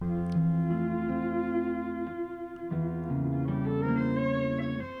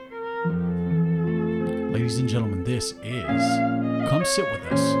Ladies and gentlemen, this is Come Sit With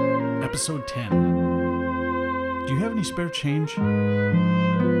Us, episode 10. Do you have any spare change?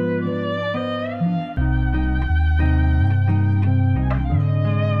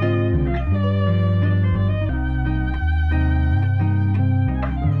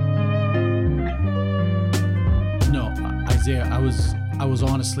 No, Isaiah, I was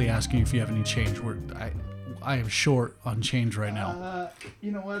honestly asking if you have any change. I am short on change right now.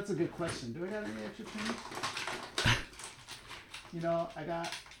 You know what? That's a good question. Do I got any extra change? I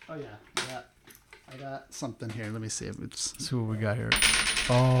got something here. Let me see if it's... Let's see what we got here.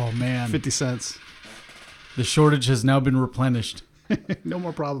 Oh, man. 50 cents. The shortage has now been replenished. No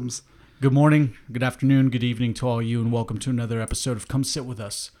more problems. Good morning, good afternoon, good evening to all you, and welcome to another episode of Come Sit With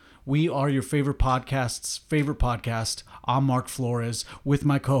Us. We are your favorite podcast's favorite podcast. I'm Mark Flores with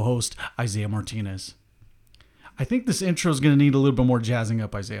my co-host, Isaiah Martinez. I think this intro is going to need a little bit more jazzing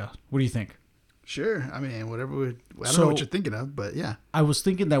up, Isaiah. What do you think? Sure. I mean, whatever. I don't know what you're thinking of, but yeah. I was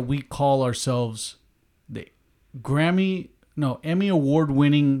thinking that we call ourselves the Emmy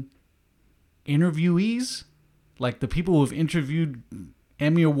Award-winning interviewees, like the people who have interviewed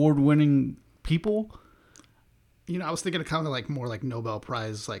Emmy Award-winning people. You know, I was thinking of kind of like more like Nobel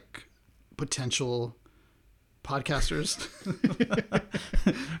Prize, like potential podcasters.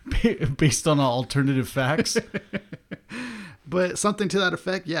 Based on alternative facts. But something to that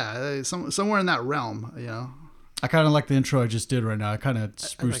effect, yeah. Somewhere in that realm, you know. I kind of like the intro I just did right now. I kind of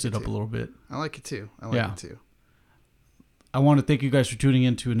spruced it up a little bit. I like it too. It too. I want to thank you guys for tuning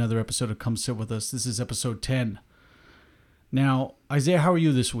in to another episode of Come Sit With Us. This is episode 10. Now, Isaiah, how are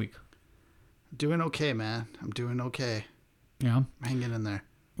you this week? Doing okay, man. I'm doing okay. Yeah? I'm hanging in there.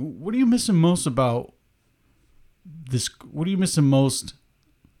 What are you missing most about this? What are you missing most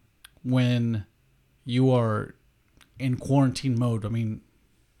when you are in quarantine mode? I mean,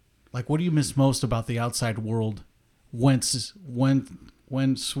 like, what do you miss most about the outside world once we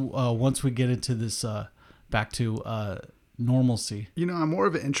get into this back to normalcy? You know, I'm more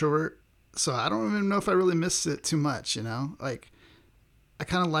of an introvert, so I don't even know if I really miss it too much, you know? Like, I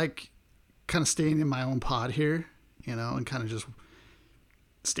kind of staying in my own pod here, you know, and kind of just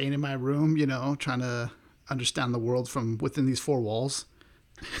staying in my room, you know, trying to understand the world from within these four walls.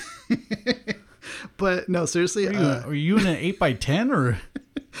 But no, seriously. Are you in an 8x10 or?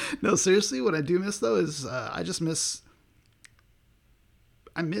 No, seriously. What I do miss though is I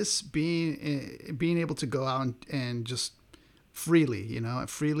miss being able to go out and just freely, you know,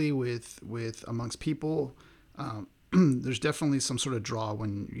 freely with amongst people. There's definitely some sort of draw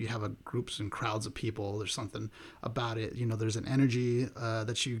when you have groups and crowds of people. There's something about it, you know. There's an energy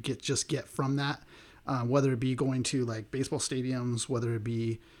that you get from that, whether it be going to like baseball stadiums, whether it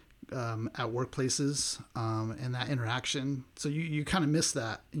be at workplaces, and that interaction. So you kind of miss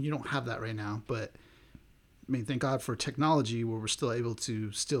that, and you don't have that right now. But I mean, thank God for technology, where we're still able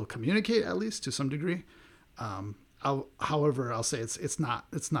to still communicate at least to some degree. However, I'll say it's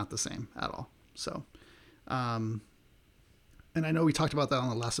not the same at all. So. And I know we talked about that on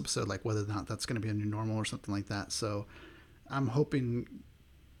the last episode, like whether or not that's going to be a new normal or something like that. So I'm hoping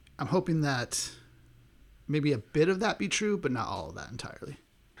that maybe a bit of that be true, but not all of that entirely.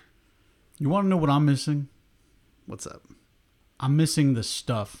 You want to know what I'm missing? What's up? I'm missing the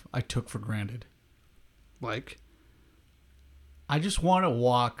stuff I took for granted. Like? I just want to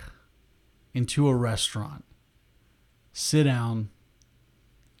walk into a restaurant, sit down,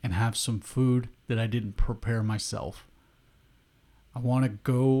 and have some food that I didn't prepare myself. I want to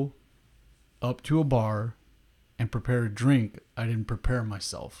go up to a bar and prepare a drink I didn't prepare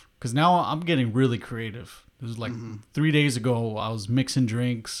myself. Because now I'm getting really creative. It was like 3 days ago, I was mixing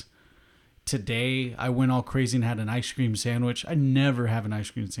drinks. Today, I went all crazy and had an ice cream sandwich. I never have an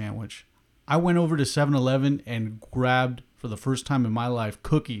ice cream sandwich. I went over to 7-Eleven and grabbed, for the first time in my life,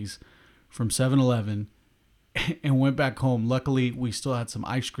 cookies from 7-Eleven and went back home. Luckily, we still had some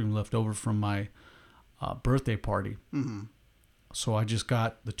ice cream left over from my birthday party. Mm-hmm. So I just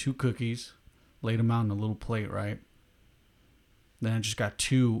got the 2 cookies, laid them out in a little plate, right? Then I just got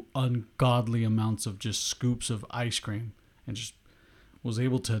 2 ungodly amounts of just scoops of ice cream and just was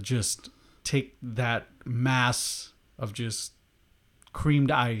able to just take that mass of just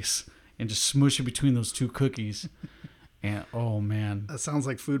creamed ice and just smush it between those 2 cookies. And oh man, that sounds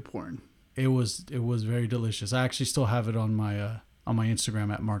like food porn. It was very delicious. I actually still have it on my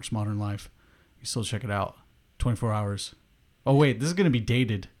Instagram at Mark's Modern Life. You still check it out. 24 hours. Oh wait, this is gonna be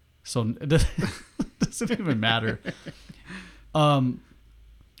dated, so it doesn't even matter. But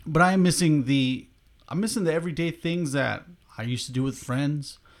I'm missing the everyday things that I used to do with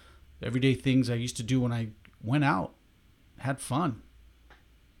friends, the everyday things I used to do when I went out, had fun.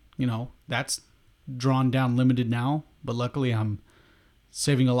 You know, that's drawn down, limited now, but luckily I'm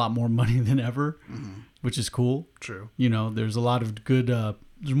saving a lot more money than ever, which is cool. True. You know, there's a lot of good,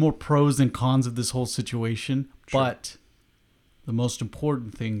 there's more pros than cons of this whole situation. Sure. But the most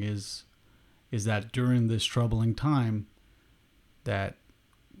important thing is that during this troubling time, that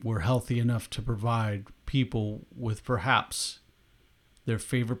we're healthy enough to provide people with perhaps their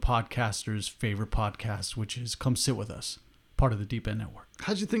favorite podcaster's favorite podcast, which is Come Sit With Us, part of the Deep End Network.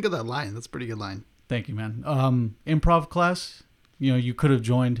 How'd you think of that line? That's a pretty good line. Thank you, man. Improv class, you know, you could have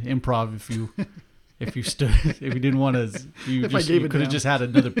joined improv if you if you didn't want to, you could have just had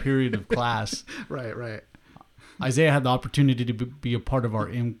another period of class. Right. Isaiah had the opportunity to be a part of our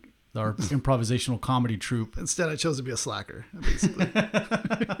improvisational comedy troupe. Instead, I chose to be a slacker, basically.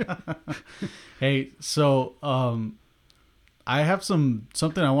 Hey, so I have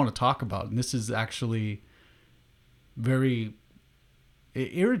something I want to talk about, and this is actually it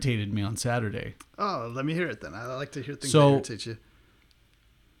irritated me on Saturday. Oh, let me hear it then. I like to hear things So, that irritate you.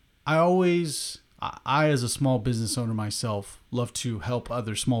 I, as a small business owner myself, love to help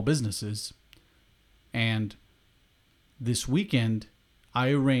other small businesses. And this weekend,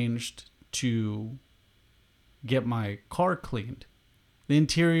 I arranged to get my car cleaned. The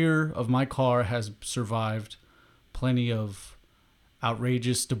interior of my car has survived plenty of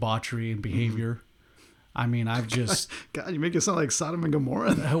outrageous debauchery and behavior. I mean, I've just... God, you make it sound like Sodom and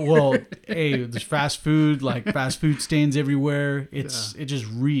Gomorrah. Well, hey, there's fast food stains everywhere. It just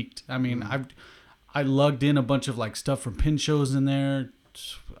reeked. I mean, I lugged in a bunch of like stuff from Pinchos in there.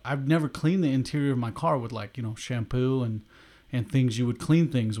 I've never cleaned the interior of my car with like, you know, shampoo and things you would clean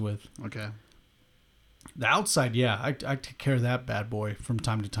things with. Okay. The outside, yeah, I take care of that bad boy from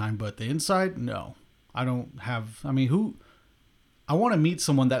time to time, but the inside, no. I don't have... I mean, I want to meet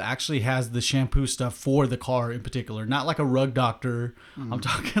someone that actually has the shampoo stuff for the car in particular, not like a rug doctor. I'm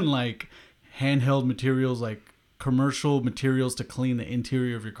talking like handheld materials, like commercial materials to clean the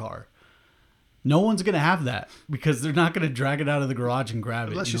interior of your car. No one's going to have that because they're not going to drag it out of the garage and grab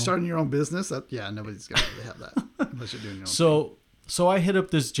it. Unless you're starting your own business, nobody's going to really have that. Unless you're doing your own thing. So I hit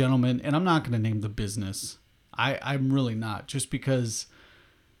up this gentleman, and I'm not going to name the business. I'm really not, just because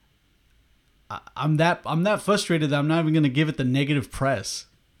I'm that frustrated that I'm not even going to give it the negative press.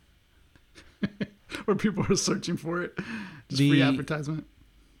 Where people are searching for it. Just free advertisement.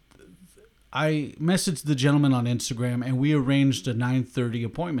 I messaged the gentleman on Instagram, and we arranged a 9:30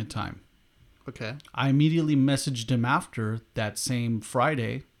 appointment time. Okay. I immediately messaged him after that same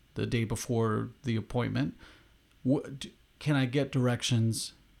Friday, the day before the appointment. Can I get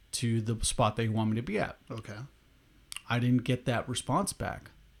directions to the spot they want me to be at? Okay. I didn't get that response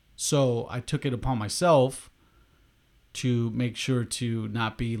back. So I took it upon myself to make sure to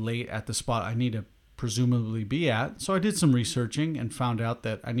not be late at the spot I need to presumably be at. So I did some researching and found out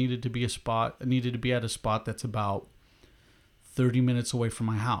that I needed to be at a spot that's about 30 minutes away from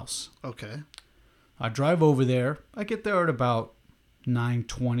my house. Okay. I drive over there. I get there at about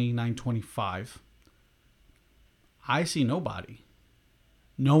 9:20, 9:25. I see nobody.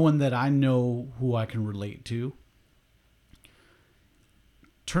 No one that I know who I can relate to.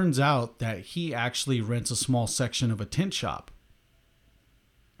 Turns out that he actually rents a small section of a tint shop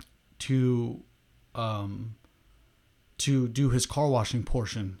to do his car washing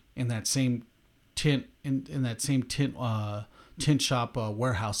portion in that same tint tint shop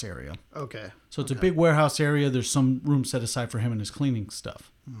warehouse area. Okay. So it's a big warehouse area. There's some room set aside for him and his cleaning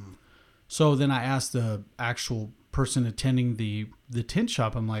stuff. So then I asked the actual person attending the tint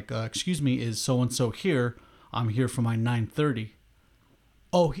shop, I'm like, excuse me, is so-and-so here? I'm here for my 9:30.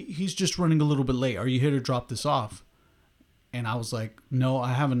 Oh, he's just running a little bit late. Are you here to drop this off? And I was like, no,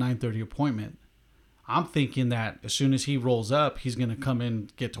 I have a 9:30 appointment. I'm thinking that as soon as he rolls up, he's going to come in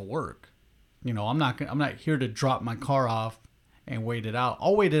and get to work. You know, I'm not here to drop my car off and wait it out.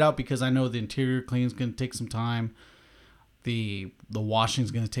 I'll wait it out because I know the interior cleaning is going to take some time. The washing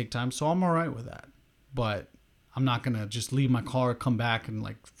is going to take time. So I'm all right with that. But I'm not going to just leave my car, come back in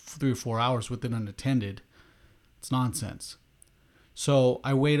like 3 or 4 hours with it unattended. It's nonsense. So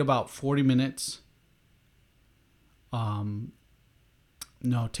I wait about 40 minutes. No,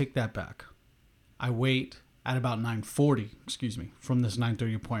 take that back. I wait at about 9:40, from this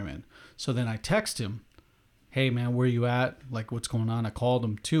 9:30 appointment. So then I text him, hey man, where you at? Like, what's going on? I called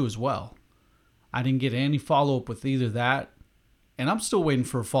him too as well. I didn't get any follow-up with either that. And I'm still waiting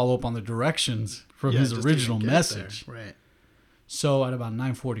for a follow-up on the directions from his original message. There. Right. So at about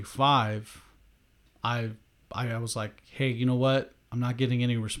 9:45, I was like, hey, you know what? I'm not getting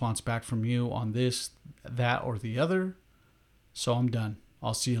any response back from you on this, that, or the other. So I'm done.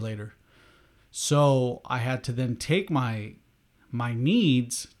 I'll see you later. So I had to then take my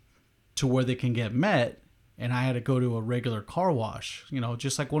needs to where they can get met, and I had to go to a regular car wash,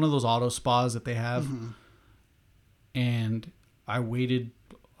 just like one of those auto spas that they have. And I waited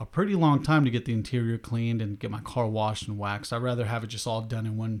a pretty long time to get the interior cleaned and get my car washed and waxed. I'd rather have it just all done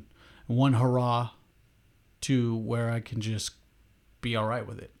in one hurrah, to where I can just be all right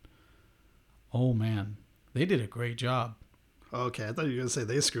with it. Oh man, they did a great job. Okay, I thought you were gonna say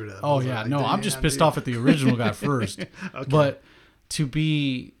they screwed up. Oh yeah, no, I'm just pissed off at the original guy first. Okay. But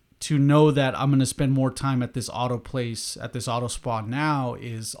to know that I'm gonna spend more time at this auto place, at this auto spa now,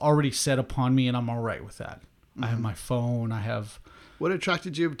 is already set upon me, and I'm all right with that. I have my phone. I have. What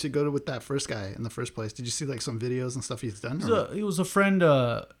attracted you to go with that first guy in the first place? Did you see like some videos and stuff he's done? He was a friend.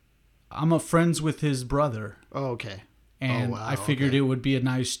 I'm friends with his brother. Oh, okay. And I figured it would be a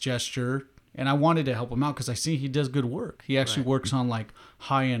nice gesture. And I wanted to help him out because I see he does good work. He actually works on like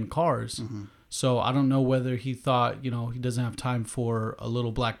high-end cars. Mm-hmm. So I don't know whether he thought, he doesn't have time for a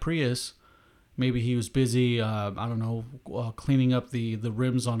little black Prius. Maybe he was busy, I don't know, cleaning up the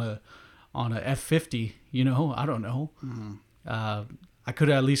rims on a F50, I don't know. Mm-hmm. I could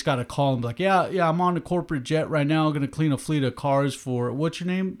have at least got a call and be like, yeah, I'm on a corporate jet right now. I'm going to clean a fleet of cars for, what's your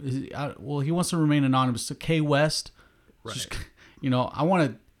name? He wants to remain anonymous. So K West. Right. Just,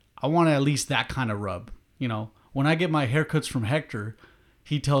 I want at least that kind of rub. When I get my haircuts from Hector,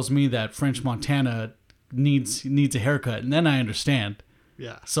 he tells me that French Montana needs a haircut, and then I understand.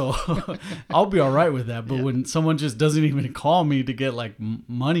 Yeah. So I'll be all right with that. But when someone just doesn't even call me to get like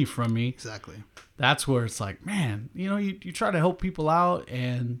money from me, exactly, that's where it's like, man, you try to help people out,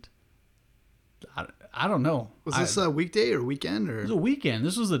 and I don't know. Was this a weekday or weekend? Or? It was a weekend.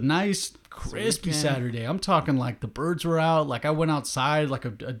 This was a nice, crispy Saturday. I'm talking like the birds were out. Like I went outside, like a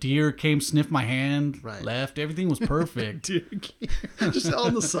deer came, sniffed my hand, left. Everything was perfect. Deer just out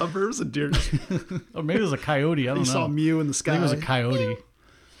in the suburbs, a deer. Or maybe it was a coyote. I don't know. You saw Mew in the sky. I think it was a coyote.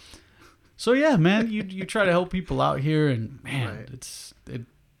 So yeah, man, you try to help people out here, and man, I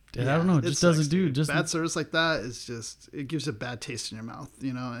don't know, it just doesn't do. Just bad service like that is just, it gives a bad taste in your mouth.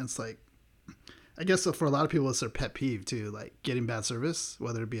 And it's like, I guess for a lot of people, it's their pet peeve too, like getting bad service,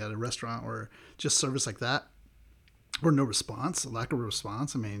 whether it be at a restaurant or just service like that, or no response, a lack of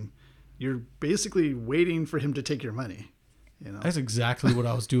response. I mean, you're basically waiting for him to take your money. That's exactly what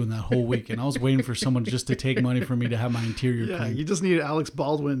I was doing that whole weekend. I was waiting for someone just to take money from me to have my interior cleaned. You just need Alex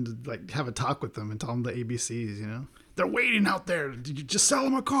Baldwin to like have a talk with them and tell them the ABCs. They're waiting out there. Did you just sell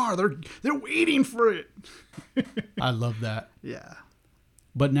them a car? They're waiting for it. I love that. Yeah.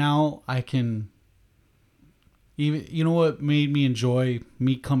 But now I can. Even what made me enjoy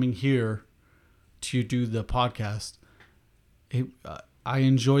me coming here to do the podcast? I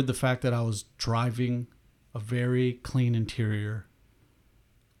enjoyed the fact that I was driving a very clean interior.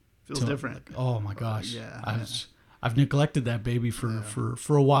 Feels different. Oh my gosh! Yeah. I've neglected that baby for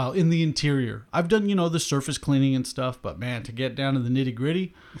a while in the interior. I've done the surface cleaning and stuff, but man, to get down to the nitty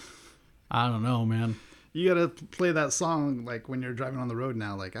gritty, I don't know, man. You gotta play that song like when you're driving on the road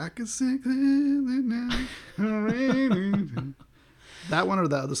now, like I can see clearly now. That one or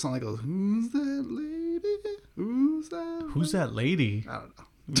that other song that goes, "Who's that lady? Who's that lady?" I don't know.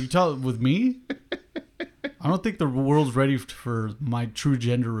 You tell it with me? I don't think the world's ready for my true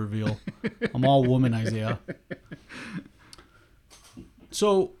gender reveal. I'm all woman, Isaiah.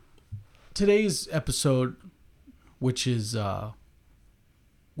 So today's episode, which is episode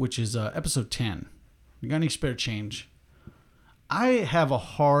 10. You got any spare change? I have a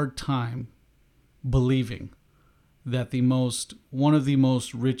hard time believing that one of the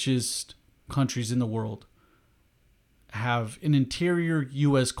most richest countries in the world have an interior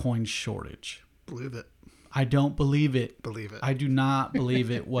U.S. coin shortage. Believe it. I don't believe it. Believe it. I do not believe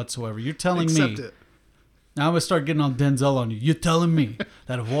it whatsoever. You're telling me. Accept it. Now I'm going to start getting on Denzel on you. You're telling me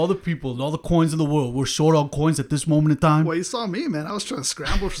that of all the people and all the coins in the world, we're short on coins at this moment in time? Well, you saw me, man. I was trying to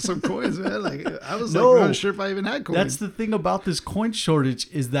scramble for some coins, man. Like I was not sure if I even had coins. That's the thing about this coin shortage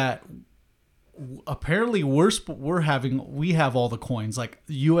is that apparently we have all the coins. Like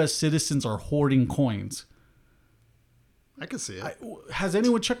U.S. citizens are hoarding coins. I can see it. Has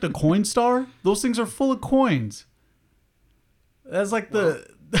anyone checked a Coinstar? Those things are full of coins. That's like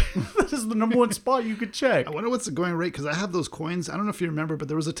this is the number one spot you could check. I wonder what's the going rate, because I have those coins. I don't know if you remember, but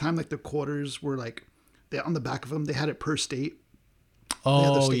there was a time like the quarters were like, on the back of them, they had it per state.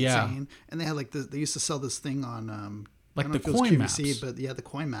 Oh, yeah. Saying, and they had like they used to sell this thing on like the coin maps. But the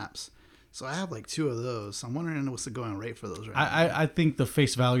coin maps. So I have like 2 of those. So I'm wondering what's the going rate for those right now. I think the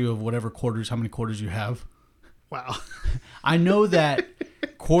face value of whatever quarters, how many quarters you have. Wow. I know that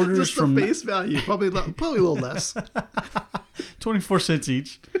quarters just from the face value, probably a little less. 24 cents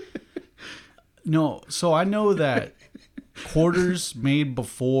each. No, so I know that quarters made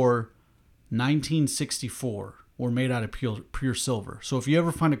before 1964 were made out of pure silver. So if you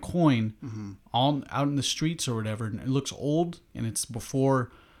ever find a coin out in the streets or whatever, and it looks old and it's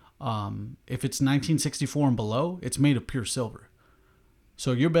before, if it's 1964 and below, it's made of pure silver.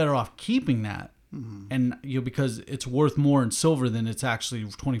 So you're better off keeping that, and because it's worth more in silver than it's actually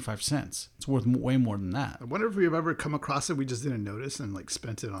 25 cents. It's worth way more than that. I wonder if we've ever come across it. We just didn't notice and like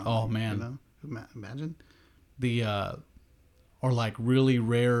spent it on. Oh man, imagine the or like really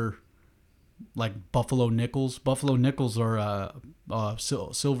rare, like buffalo nickels. Buffalo nickels are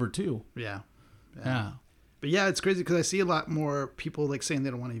silver too. Yeah. Yeah. But yeah, it's crazy because I see a lot more people like saying they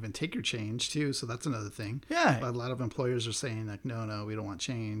don't want to even take your change too. So that's another thing. Yeah. But a lot of employers are saying like, no, we don't want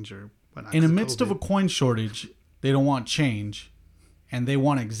change or whatnot. In the midst of a coin shortage, they don't want change, and they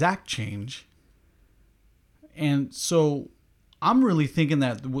want exact change. And so I'm really thinking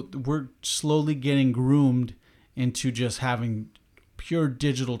that we're slowly getting groomed into just having pure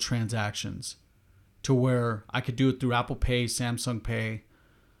digital transactions, to where I could do it through Apple Pay, Samsung Pay,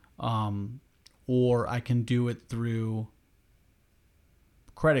 or I can do it through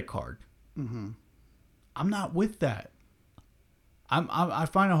credit card. I'm not with that. I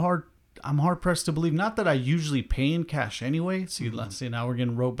find it hard. I'm hard pressed to believe. Not that I usually pay in cash anyway. See, let's say now we're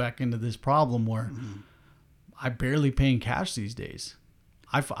getting roped back into this problem where I barely pay in cash these days.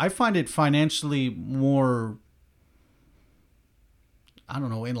 I find it financially more, I don't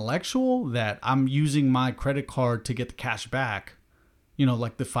know, intellectual that I'm using my credit card to get the cash back. You know,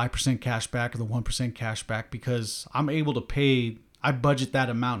 like the 5% cash back or the 1% cash back, because I'm able to pay. I budget that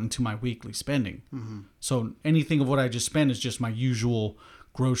amount into my weekly spending. So anything of what I just spend is just my usual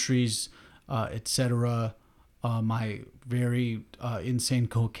groceries, etc. My very insane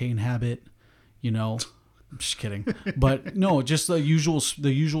cocaine habit, you know. I'm just kidding. But no, just the usual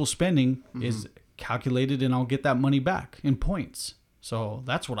spending is calculated, and I'll get that money back in points. So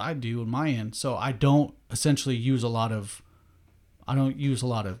that's what I do on my end. So I don't essentially use a lot of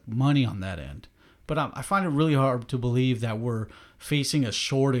money on that end. But I find it really hard to believe that we're facing a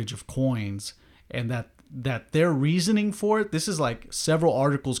shortage of coins, and that their reasoning for it, this is like several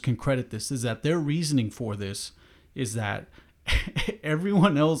articles can credit this, is that their reasoning for this is that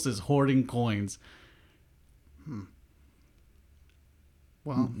everyone else is hoarding coins.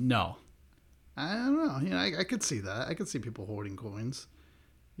 Well, no. I don't know. You know, I could see that. I could see people hoarding coins.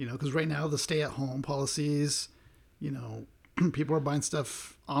 You know, because right now the stay-at-home policies, you know, people are buying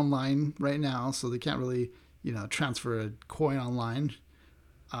stuff online right now, so they can't really, you know, transfer a coin online.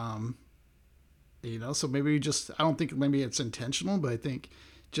 You know, so maybe I don't think maybe it's intentional, but I think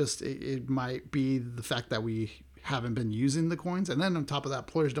just it might be the fact that we haven't been using the coins. And then on top of that,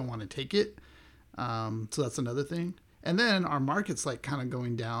 employers don't want to take it. So that's another thing. And then our market's like kind of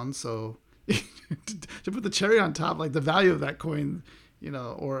going down. So to put the cherry on top, like the value of that coin, you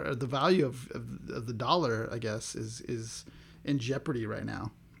know, or the value of the dollar, I guess, is in jeopardy right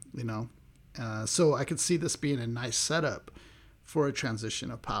now, you know. So I could see this being a nice setup for a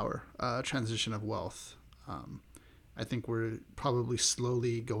transition of power, transition of wealth. I think we're probably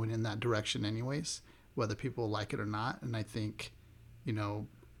slowly going in that direction anyways, whether people like it or not. And I think, you know,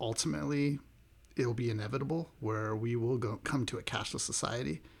 ultimately it'll be inevitable where we will come to a cashless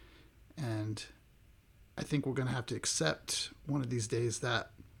society. And I think we're going to have to accept one of these days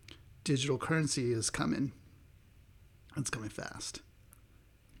that digital currency is coming. It's coming fast.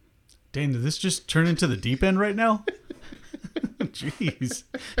 Dang, did this just turn into the deep end right now? Jeez.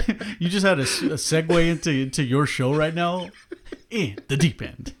 You just had a segue into your show right now? The deep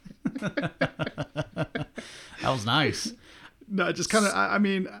end. That was nice. No, just kind of, I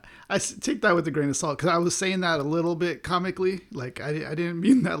mean, I take that with a grain of salt, because I was saying that a little bit comically. Like, I didn't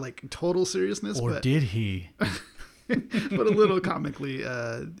mean that like total seriousness. Or but, did he? but a little comically,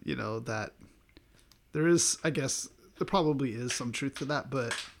 you know, that there is, I guess, there probably is some truth to that,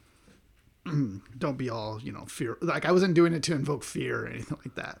 but don't be all, you know, fear. Like, I wasn't doing it to invoke fear or anything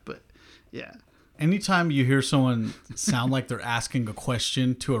like that, but yeah. Anytime you hear someone sound like they're asking a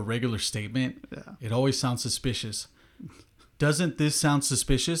question to a regular statement, it always sounds suspicious. Doesn't this sound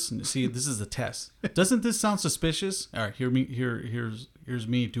suspicious? See, this is a test. Doesn't this sound suspicious? All right, here's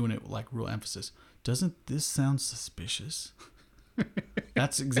me doing it with like real emphasis. Doesn't this sound suspicious?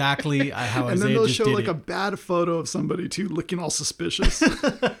 That's exactly how Isaiah just did it. And then they'll show like a bad photo of somebody too looking all suspicious.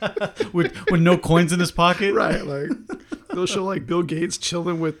 with no coins in his pocket. Right, like they'll show like Bill Gates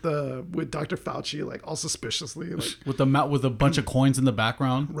chilling with Dr. Fauci, like all suspiciously, like with a bunch of coins in the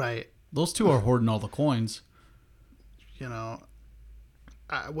background. Right. Those two are hoarding all the coins. You know,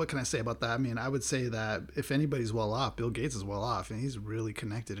 what can I say about that? I mean, I would say that if anybody's well off, Bill Gates is well off, and he's really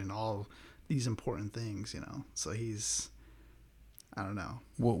connected in all these important things, you know. So he's I don't know.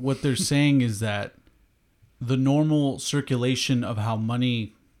 What they're saying is that the normal circulation of how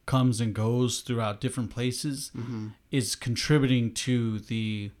money comes and goes throughout different places is contributing to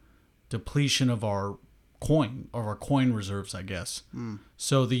the depletion of our coin reserves, I guess.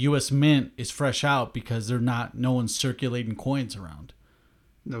 So the U.S. Mint is fresh out because no one's circulating coins around.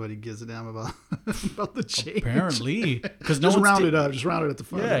 Nobody gives a damn about about the change. Apparently, because just round it up. Just round it at the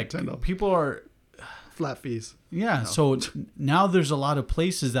front. Yeah, people are flat fees. Yeah, no. So now there's a lot of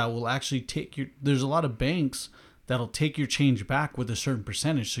places that will actually there's a lot of banks that'll take your change back with a certain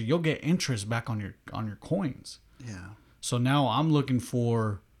percentage, so you'll get interest back on your coins. Yeah. So now I'm looking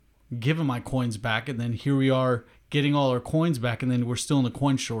for giving my coins back, and then here we are getting all our coins back, and then we're still in a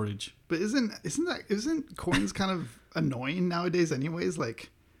coin shortage. But isn't coins kind of annoying nowadays anyways? Like,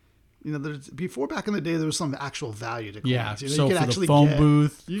 you know, back in the day there was some actual value to coins. Yeah, you know, so you could for actually the phone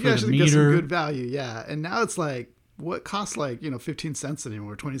booth, you for can actually the get some meter. good value, yeah. And now it's like what costs 15 cents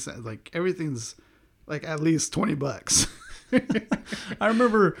anymore, 20 cents. Like everything's like at least $20. I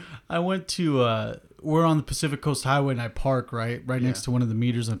remember I went to we're on the Pacific Coast Highway and I park right next to one of the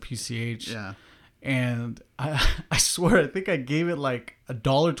meters on PCH. Yeah. And I swear, I think I gave it like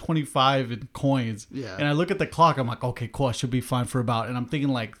 $1.25 in coins. Yeah. And I look at the clock. I'm like, okay, cool. I should be fine for about. And I'm thinking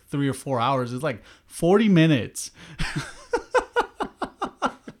like 3 or 4 hours. It's like 40 minutes.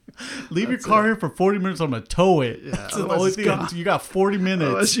 Leave your car here for 40 minutes. I'm gonna tow it. Yeah. That's the only thing. You got 40 minutes.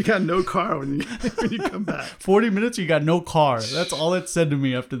 Unless you got no car when you come back. 40 minutes. You got no car. That's all it said to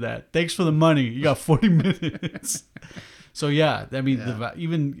me after that. Thanks for the money. You got 40 minutes. So yeah, I mean,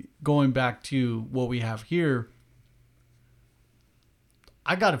 even going back to what we have here,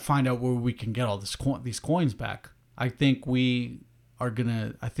 I got to find out where we can get all these coins back. I think we're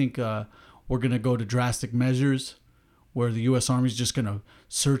gonna go to drastic measures where the U.S. Army's just gonna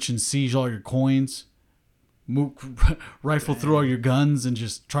search and seize all your coins, rifle through all your guns, and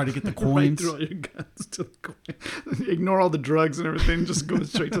just try to get the coins. Right through all your guns to the coin. Ignore all the drugs and everything. Just go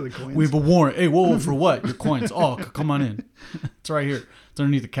straight to the coins. We have a warrant. Hey, whoa, for what? Your coins. Oh, come on in. It's right here. It's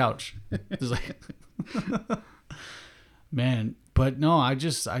underneath the couch. It's like, man. But no, I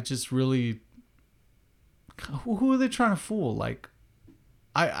just really. Who are they trying to fool? Like,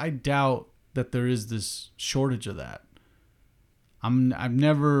 I doubt that there is this shortage of that. I've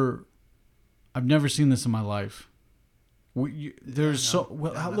never seen this in my life.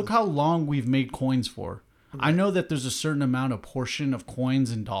 Look how long we've made coins for. Right. I know that there's a certain amount of portion of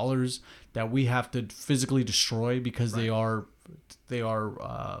coins and dollars that we have to physically destroy because they are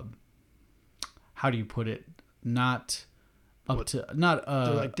how do you put it? Not up to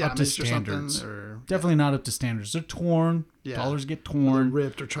standards. Definitely not up to standards. They're torn. Yeah. Dollars get torn, or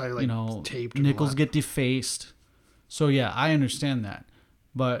ripped, or taped. Nickels get defaced. So yeah, I understand that,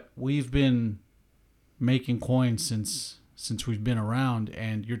 but we've been making coins since we've been around,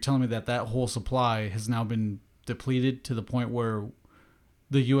 and you're telling me that whole supply has now been depleted to the point where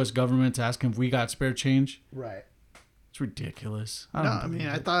the U.S. government's asking if we got spare change. Right. It's ridiculous.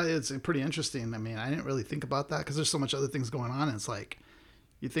 I thought it's pretty interesting. I mean, I didn't really think about that because there's so much other things going on. And it's like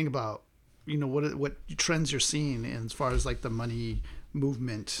you think about, you know, what trends you're seeing in as far as like the money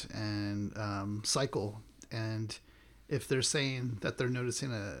movement and cycle. And if they're saying that they're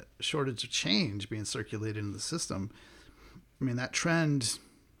noticing a shortage of change being circulated in the system, I mean, that trend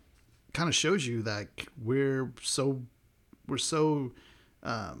kind of shows you that we're so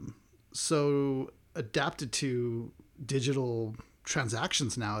adapted to digital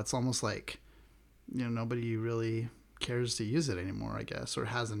transactions now. It's almost like, you know, nobody really cares to use it anymore, I guess, or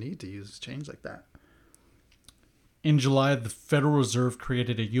has a need to use change like that. In July, the Federal Reserve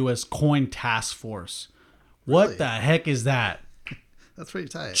created a U.S. coin task force. What Really? the heck is that? That's pretty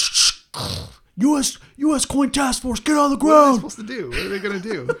tight. U.S. coin task force, get on the What are they ground. supposed to do? What are they going to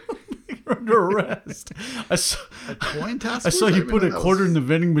do? You're under arrest. A coin task force? I saw you didn't put even a know quarter that in the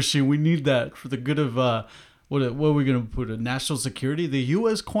vending machine. We need that for the good of what are we going to put? A national security? The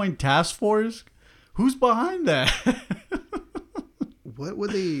U.S. coin task force? Who's behind that? What's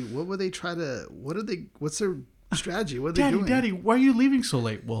their strategy? What are they doing? Daddy, why are you leaving so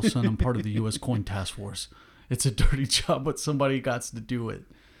late? Well, son, I'm part of the U.S. coin task force. It's a dirty job, but somebody got to do it.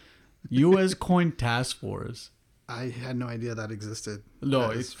 U.S. coin task force. I had no idea that existed. No,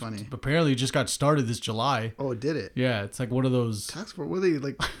 it's funny. Apparently, it just got started this July. Oh, did it? Yeah, it's like one of those task force. Were they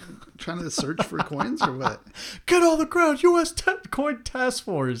like trying to search for coins or what? Get on the ground, U.S. coin task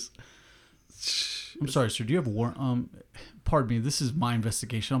force. I'm sorry, sir. Do you have a warrant? Pardon me. This is my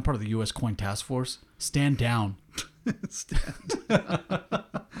investigation. I'm part of the U.S. coin task force. Stand down. Stand down.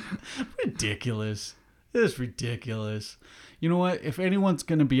 Ridiculous. It is ridiculous. You know what? If anyone's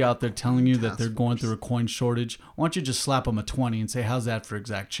going to be out there telling you that Task they're going force. through a coin shortage, why don't you just slap them a 20 and say, how's that for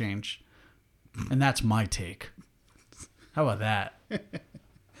exact change? And that's my take. How about that?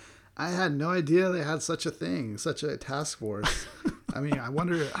 I had no idea they had such a thing, such a task force. I mean, I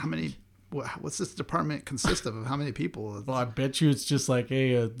wonder how many. What's this department consist of? How many people? Well, I bet you it's just like,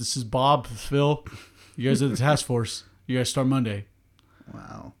 hey, this is Bob, Phil. You guys are the task force. You guys start Monday.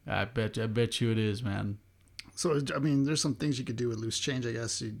 Wow. I bet you it is, man. So I mean, there's some things you could do with loose change. I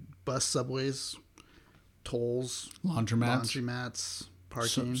guess you bus subways, tolls, laundromats,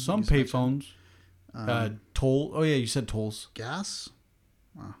 parking. Some you mentioned. payphones. Toll. Oh yeah, you said tolls. Gas.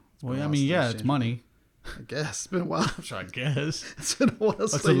 Wow. Well, I mean, yeah, it's money. I guess it's been a while. I guess. It's been a while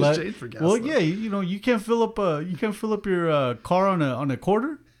since I used change for gas. Well, though. yeah, you can't fill up your car on a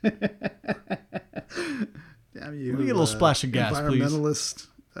quarter. Damn Let you! me get a little splash of gas, please. Environmentalist.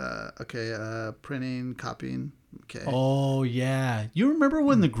 Okay. Printing, copying. Okay. Oh yeah, you remember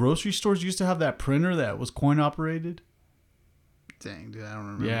when the grocery stores used to have that printer that was coin operated? Dang, dude, I don't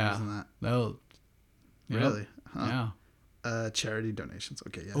remember Yeah. using that. Oh, yep. Really? Huh. Yeah. Charity donations.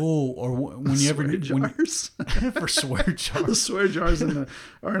 Okay, yeah. Oh, or when you ever Swear jars. for swear The jars. swear jars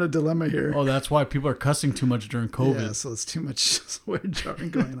are in a dilemma here. Oh, that's why people are cussing too much during COVID. Yeah, so it's too much swear jarring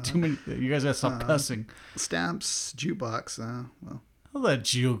going on. Too many. You guys gotta stop cussing. Stamps, jukebox. Well, Oh, that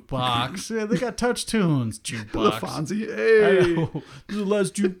jukebox. Yeah, they got touch tunes. the Jukebox. Fonzie. I Hey, know. This is the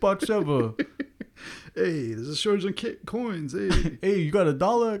last jukebox ever. hey, there's a shortage on coins. Hey, Hey, you got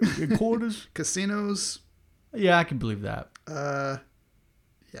 $1 in quarters? casinos. Yeah, I can believe that. Yeah.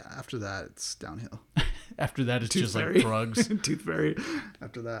 After that, it's downhill. After that, it's Tooth just Fairy. like drugs. Tooth Fairy.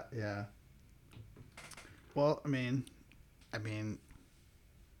 After that, yeah. Well, I mean,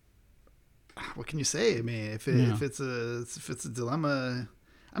 what can you say? I mean, if it's a dilemma,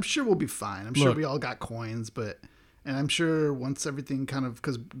 I'm sure we'll be fine. I'm sure Look. we all got coins, and I'm sure once everything kind of,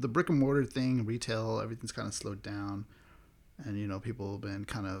 because the brick and mortar thing, retail, everything's kind of slowed down, and people have been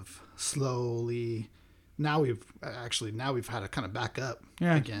kind of slowly. Now we've had to kind of back up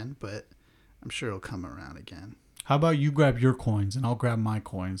again, but I'm sure it'll come around again. How about you grab your coins and I'll grab my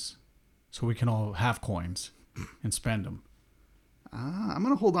coins so we can all have coins and spend them? I'm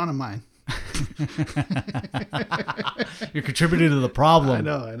gonna hold on to mine. You're contributing to the problem. I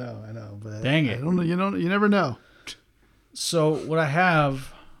know. But Dang it. I don't know. You never know. So what I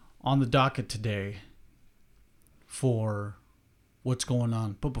have on the docket today for what's going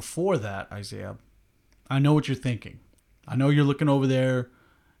on. But before that, Isaiah, I know what you're thinking. I know you're looking over there,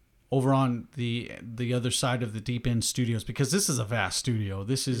 over on the other side of the Deep End Studios, because this is a vast studio.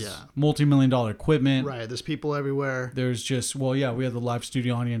 This is multi-million-dollar equipment. Right. There's people everywhere. There's just, we have the live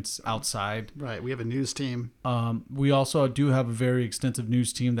studio audience outside. Right. We have a news team. We also do have a very extensive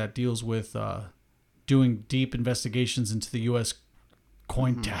news team that deals with doing deep investigations into the U.S.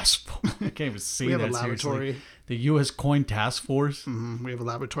 Coin Task Force. I can't even say We have that a laboratory. seriously. The U.S. Coin Task Force. We have a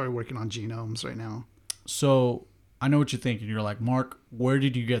laboratory working on genomes right now. So I know what you're thinking. You're like, Mark, where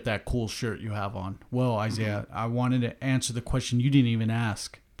did you get that cool shirt you have on? Well, Isaiah, I wanted to answer the question you didn't even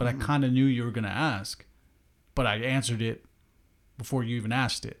ask, but I kind of knew you were going to ask, but I answered it before you even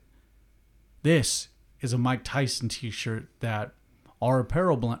asked it. This is a Mike Tyson t-shirt that our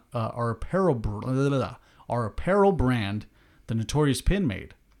apparel brand, the Notorious Pin,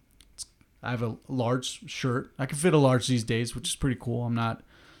 made. I have a large shirt. I can fit a large these days, which is pretty cool. I'm not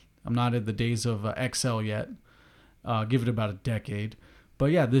in the days of XL yet. Give it about a decade.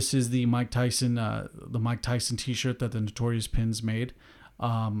 But yeah, this is the Mike Tyson t-shirt that the Notorious Pins made.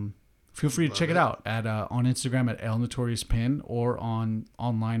 Feel free to check it out at on Instagram at LNotoriousPin or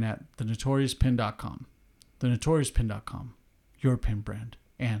online at thenotoriouspin.com. Thenotoriouspin.com, your pin brand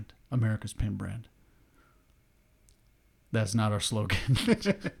and America's pin brand. That's not our slogan.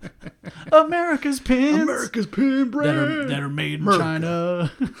 America's pins. America's pin brand. That are made in America.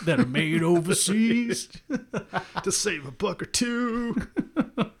 China. That are made overseas. To save a buck or two.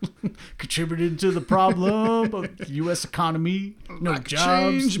 Contributed to the problem of the U.S. economy. No Lack of jobs.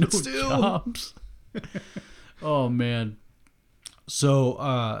 change, No but still. jobs. Oh, man. So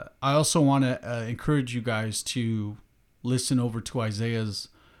I also want to encourage you guys to listen over to Isaiah's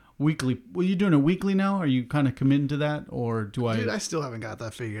weekly. Well, you doing it weekly now? Are you kind of committing to that, or do I? Dude, I still haven't got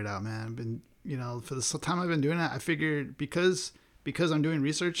that figured out, man. I've been, for the time I've been doing it, I figured because I'm doing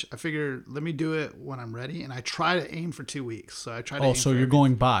research, I figure let me do it when I'm ready, and I try to aim for 2 weeks. So I try to. Oh, aim so for you're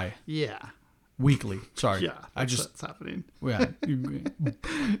going by Yeah. weekly? Sorry. Yeah. That's happening. Yeah.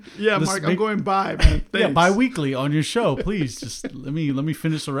 Yeah, This Mark, big- I'm going by, man. Yeah, Thanks. bi-weekly on your show, please. Just let me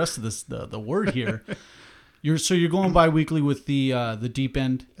finish the rest of this the word here. You're going bi-weekly with the Deep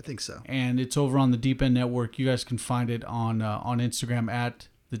End, I think so. and it's over on the Deep End Network. You guys can find it on Instagram at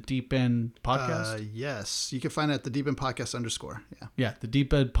the Deep End Podcast. Yes, you can find it at the Deep End Podcast _ Yeah. Yeah, the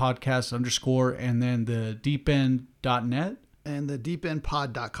Deep End Podcast _ and then the deepend.net. And the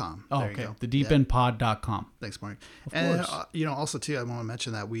deependpod.com. Oh, okay. The deependpod.com. Thanks, Mark. Of and course. also too, I want to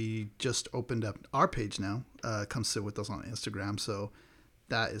mention that we just opened up our page now. Come sit with us on Instagram. So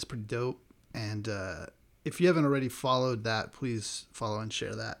that is pretty dope. And if you haven't already followed that, please follow and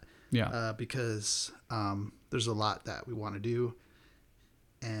share that. Yeah. Because there's a lot that we want to do.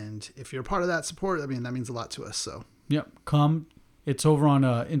 And if you're a part of that support, I mean, that means a lot to us. So Yep. It's over on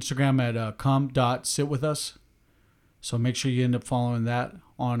Instagram at come.sitwithus. So make sure you end up following that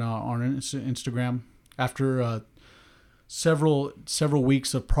on Instagram. After several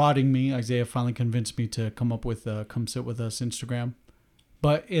weeks of prodding me, Isaiah finally convinced me to come up with Come Sit With Us Instagram.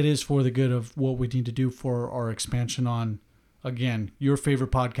 But it is for the good of what we need to do for our expansion on, again, your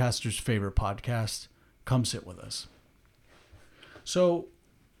favorite podcaster's favorite podcast. Come sit with us. So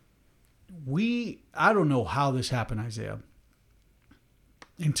I don't know how this happened, Isaiah.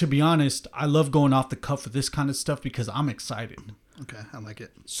 And to be honest, I love going off the cuff with this kind of stuff because I'm excited. okay, I like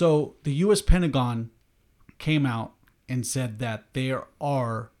it. So the U.S. Pentagon came out and said that there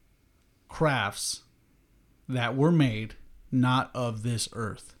are crafts that were made not of this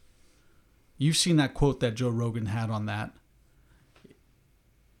earth. You've seen that quote that Joe Rogan had on that.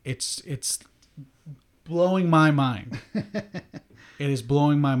 It's blowing my mind. It is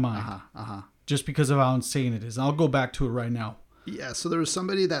blowing my mind. Just because of how insane it is. I'll go back to it right now. Yeah, so there was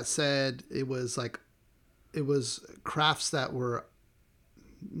somebody that said it was crafts that were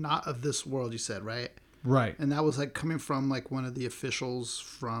not of this world, you said, right? Right. And that was like coming from like one of the officials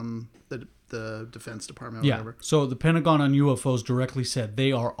from the Defense Department or whatever. So the Pentagon on UFOs directly said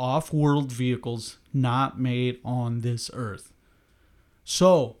they are off-world vehicles not made on this earth.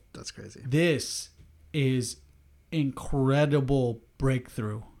 So That's crazy. this is incredible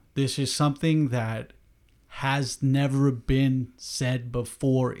breakthrough. This is something that has never been said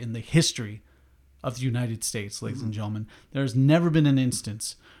before in the history of the United States, ladies and gentlemen. There's never been an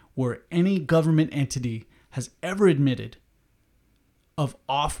instance where any government entity has ever admitted of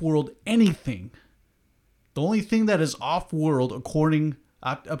off-world anything. The only thing that is off-world,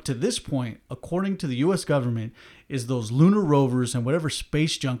 up to this point, according to the U.S. government, is those lunar rovers and whatever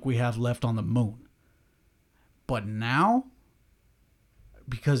space junk we have left on the moon. But now,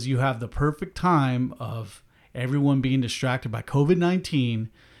 because you have the perfect time of everyone being distracted by COVID-19,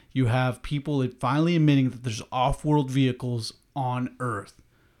 you have people finally admitting that there's off-world vehicles on Earth.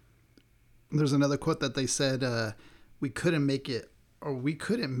 There's another quote that they said, we couldn't make it, or we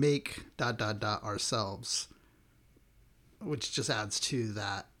couldn't make ... ourselves, which just adds to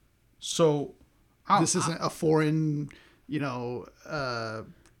that. So This isn't a foreign,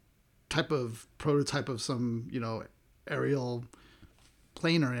 type of prototype of some, aerial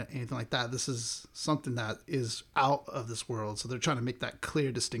plane or anything like that. This is something that is out of this world. So they're trying to make that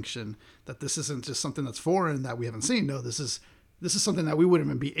clear distinction that this isn't just something that's foreign that we haven't seen. No, this is something that we wouldn't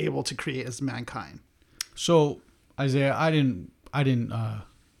even be able to create as mankind. So Isaiah, I didn't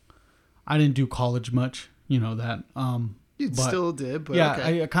do college much, you know that. You still did, but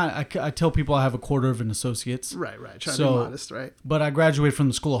yeah, okay. I tell people I have a quarter of an associate's. Right. Try to be modest, right? But I graduated from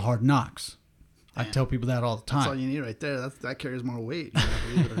the School of Hard Knocks. I tell people that all the time. That's all you need right there. That carries more weight,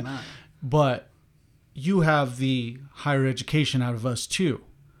 believe it or not. But you have the higher education out of us too.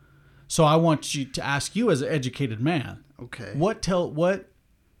 So I want you to ask you as an educated man. Okay. What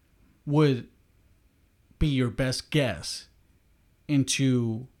would be your best guess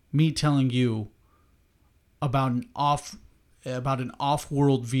into me telling you about an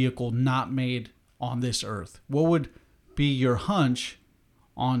off-world vehicle not made on this earth? What would be your hunch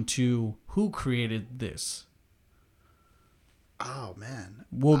onto who created this? Oh man.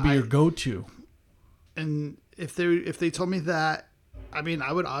 What would be your go-to? And if they told me that, I mean,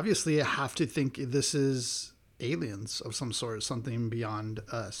 I would obviously have to think this is aliens of some sort, something beyond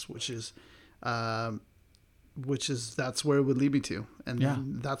us, which is that's where it would lead me to. And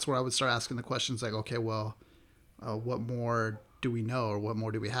then that's where I would start asking the questions like, okay, well, what more do we know, or what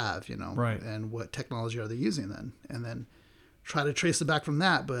more do we have, Right. And what technology are they using then? And then try to trace it back from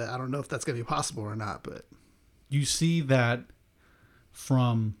that. But I don't know if that's going to be possible or not. But you see that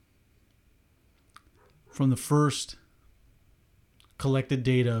from the first collected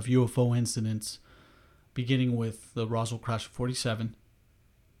data of UFO incidents, beginning with the Roswell crash of 47,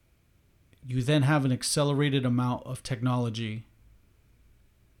 you then have an accelerated amount of technology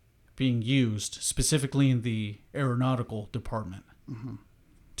being used, specifically in the aeronautical department,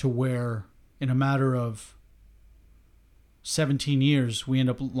 to where in a matter of 17 years, we end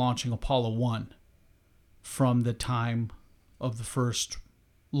up launching Apollo 1 from the time of the first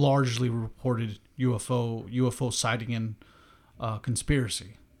largely reported UFO sighting and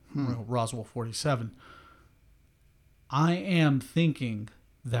conspiracy, Roswell 47. I am thinking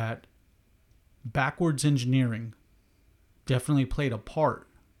that backwards engineering definitely played a part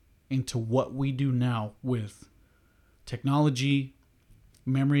into what we do now with technology,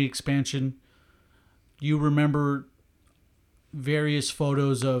 memory expansion. You remember various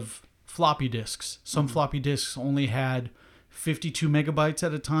photos of floppy disks. Some floppy disks only had 52 megabytes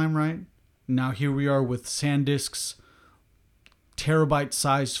at a time, right? Now here we are with SanDisks,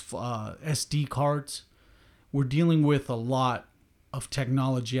 terabyte-sized SD cards. We're dealing with a lot of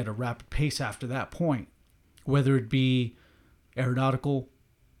technology at a rapid pace after that point, whether it be aeronautical,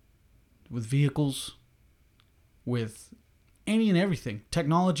 with vehicles, with any and everything.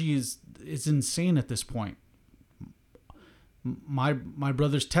 Technology is insane at this point. My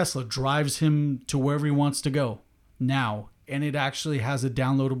brother's Tesla drives him to wherever he wants to go now, and it actually has a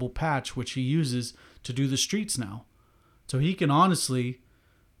downloadable patch which he uses to do the streets now. So he can honestly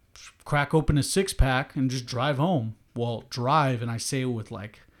crack open a 6-pack and just drive home. Well, drive, and I say it with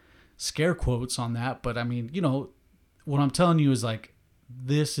like scare quotes on that, but I mean, you know, what I'm telling you is like,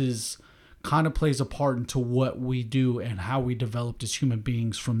 this is kind of plays a part into what we do and how we developed as human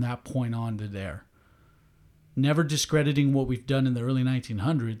beings from that point on to there. Never discrediting what we've done in the early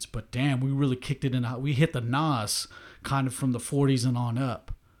 1900s, but damn, we really kicked it in. We hit the NOS kind of from the 40s and on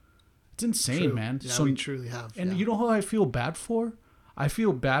up. It's insane, True. man. Yeah, So we truly have. and yeah. you know who I feel bad for? I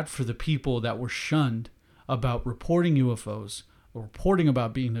feel bad for the people that were shunned about reporting UFOs or reporting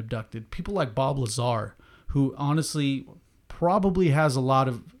about being abducted. People like Bob Lazar, who honestly probably has a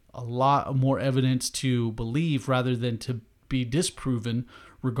lot more evidence to believe rather than to be disproven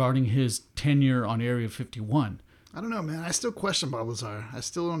regarding his tenure on Area 51. I don't know, man. I still question Bob Lazar. I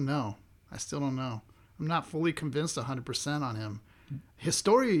still don't know. I'm not fully convinced 100% on him. His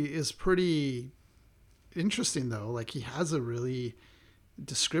story is pretty interesting, though. Like, he has a really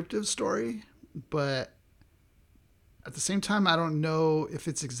descriptive story, but at the same time, I don't know if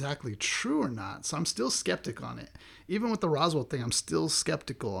it's exactly true or not. So I'm still skeptic on it. Even with the Roswell thing, I'm still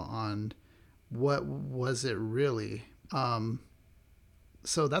skeptical on what was it really.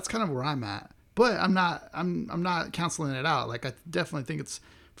 So that's kind of where I'm at. But I'm not canceling it out. Like, I definitely think it's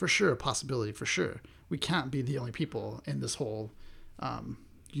for sure a possibility. For sure, we can't be the only people in this whole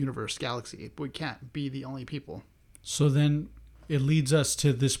universe, galaxy. We can't be the only people. So then it leads us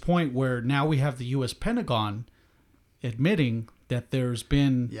to this point where now we have the U.S. Pentagon admitting that there's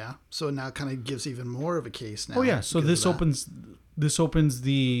been... Yeah. So now it kind of gives even more of a case now. Oh yeah. So this opens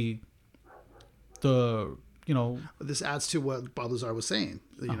the you know... This adds to what Bob Lazar was saying.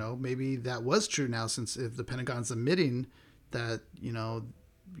 You know, maybe that was true now, since if the Pentagon's admitting that, you know,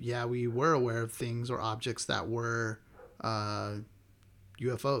 yeah, we were aware of things or objects that were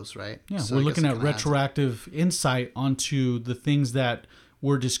UFOs, right? Yeah, So we're I looking guess at it kinda adds- retroactive insight onto the things that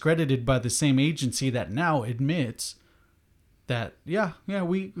were discredited by the same agency that now admits that, yeah,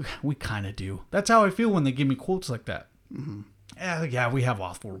 we kind of do. That's how I feel when they give me quotes like that. Mm-hmm. Yeah, we have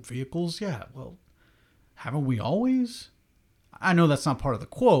off-world vehicles. Yeah, well, haven't we always? I know that's not part of the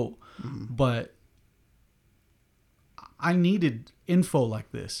quote, but I needed info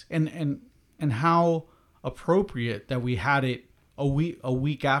like this, and how appropriate that we had it a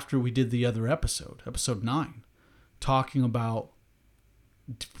week after we did the other episode 9, talking about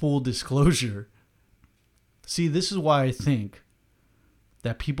full disclosure. See, this is why I think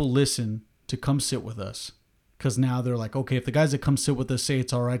that people listen to come sit with us. Because now they're like, okay, if the guys that come sit with us say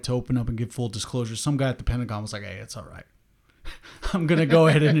it's all right to open up and give full disclosure, some guy at the Pentagon was like, hey, it's all right. I'm going to go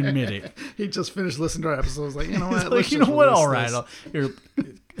ahead and admit it. He just finished listening to our episodes. Like, you know what? Like, you know what? All right. Here,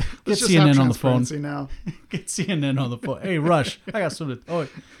 get Let's just CNN have on the phone. transparency now. Get CNN on the phone. Hey, Rush. I got something.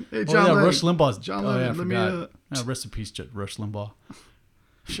 Hey, John Lennon. Rush Limbaugh's. John Oh, yeah, I Lennon, let me, forgot. Rest in peace, Rush Limbaugh.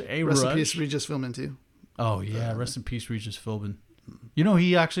 Hey, Rest in Rush. peace, Regis Philbin, too. Oh, yeah. Rest in peace, Regis Philbin. You know,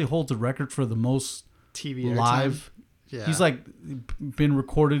 he actually holds the record for the most TV airtime. live. Yeah. He's like been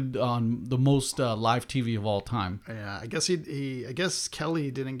recorded on the most live TV of all time. Yeah, I guess I guess Kelly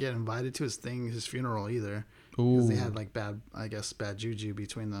didn't get invited to his funeral either. Ooh. Because they had like bad juju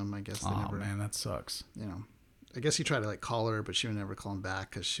between them. I guess they Oh never, man, that sucks. you know, I guess he tried to like call her, but she would never call him back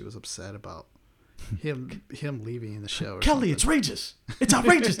because she was upset about him leaving the show. Or Kelly, something. it's outrageous. It's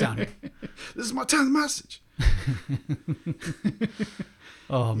outrageous down here. This is my time message.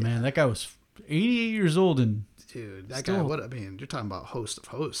 Oh man, that guy was 88 years old and Dude, that Still- guy. You're talking about host of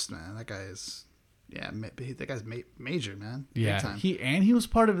hosts, man. That guy is, that guy's major, man. Big yeah, time. he was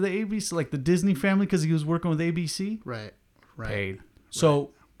part of the ABC, like the Disney family, because he was working with ABC. Right. paid.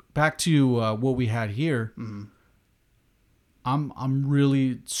 So back to what we had here. Mm-hmm. I'm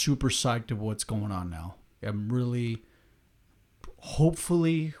really super psyched of what's going on now. I'm really.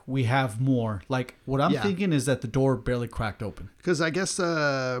 Hopefully we have more. Like what I'm thinking is that the door barely cracked open. Because I guess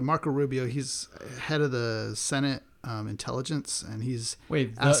Marco Rubio, he's head of the Senate Intelligence, and he's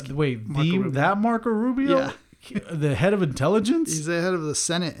that Marco Rubio, the head of intelligence. He's the head of the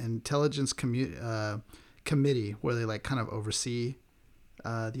Senate Intelligence Committee, where they like kind of oversee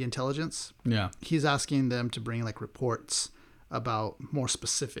the intelligence. Yeah, he's asking them to bring like reports about more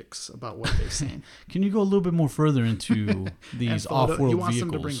specifics about what they've seen. Can you go a little bit more further into these off-world vehicles? He wants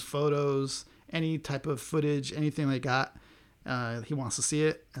them to bring photos, any type of footage, anything they got. He wants to see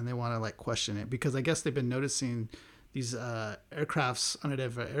it, and they want to like question it because I guess they've been noticing these unidentified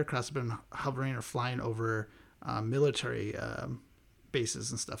aircrafts have been hovering or flying over military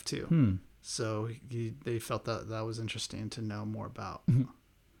bases and stuff too. So they felt that was interesting to know more about.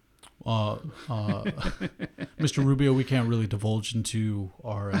 Mr. Rubio, we can't really divulge into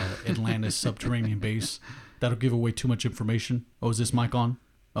our Atlantis subterranean base. That'll give away too much information. Oh, is this mic on?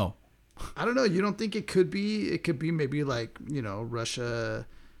 Oh. I don't know. You don't think it could be? It could be maybe like, Russia,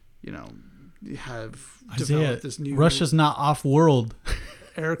 have developed this new... Russia's not off-world.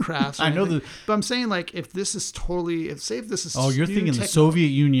 Aircraft. I know that. But I'm saying like if this is totally... if this is... Oh, you're thinking the Soviet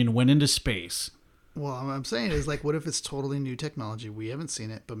Union went into space. Well, what I'm saying is like, what if it's totally new technology? We haven't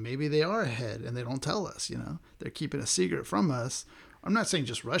seen it, but maybe they are ahead and they don't tell us, They're keeping a secret from us. I'm not saying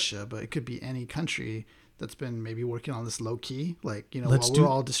just Russia, but it could be any country that's been maybe working on this low key. Like, while we're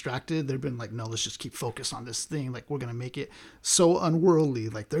all distracted, they've been like, no, let's just keep focused on this thing. Like, we're going to make it so unworldly.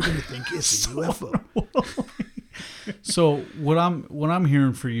 Like, they're going to think it's a UFO. So what I'm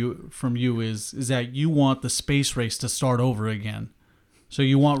hearing from you is that you want the space race to start over again. So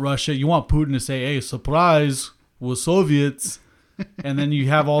you want Putin to say, hey, surprise, we're Soviets. And then you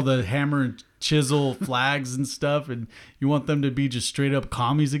have all the hammer and chisel flags and stuff. And you want them to be just straight up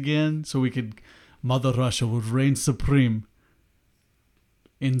commies again. So Mother Russia would reign supreme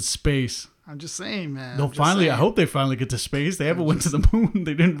in space. I'm just saying, man. I hope they finally get to space. They haven't went to the moon.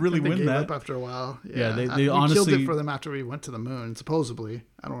 They didn't really win that. They gave up after a while. Yeah, they honestly... We killed it for them after we went to the moon, supposedly.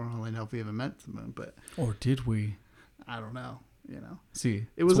 I don't really know if we even went to the moon, but... Or did we? I don't know. See,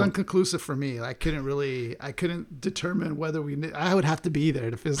 it was unconclusive for me. I couldn't determine whether I would have to be there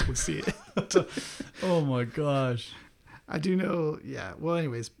to physically see it. Oh my gosh. I do know. Yeah. Well,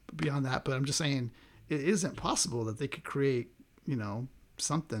 anyways, beyond that, but I'm just saying it isn't possible that they could create,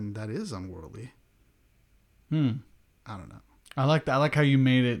 something that is unworldly. I don't know. I like that. I like how you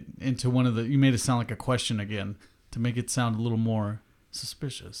made it into you made it sound like a question again to make it sound a little more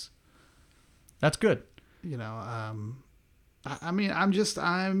suspicious. That's good. I mean, I need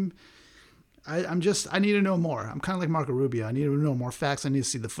to know more. I'm kind of like Marco Rubio. I need to know more facts. I need to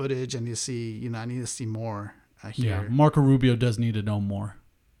see the footage. I need to see, I need to see more here. Yeah, Marco Rubio does need to know more.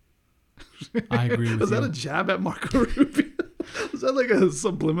 I agree with you. Was that a jab at Marco Rubio? Was that like a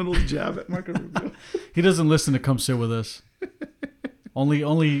subliminal jab at Marco Rubio? He doesn't listen to Come Sit With Us.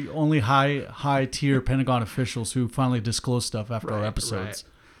 Only high tier Pentagon officials who finally disclose stuff after our episodes. Right.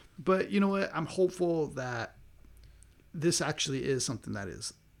 But you know what? I'm hopeful that this actually is something that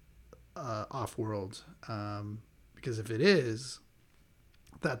is off-world, because if it is,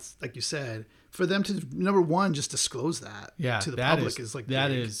 that's like you said, for them to number one just disclose that to the public is like that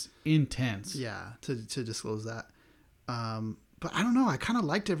big. Is intense. Yeah, to disclose that. But I don't know. I kind of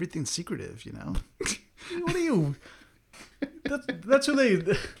liked everything secretive. What are you? That's who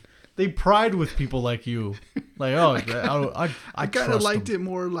they pride with people like you. Like, I kind of liked it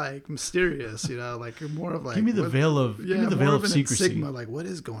more like mysterious, like more of like give me the veil of secrecy. Enigma, like what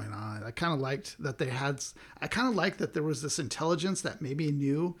is going on? I kind of liked that I kind of liked that there was this intelligence that maybe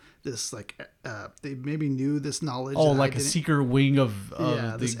knew this, like they maybe knew this knowledge. Oh, like a secret wing of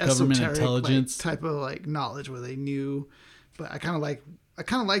the government intelligence type of like knowledge where they knew. But I kind of like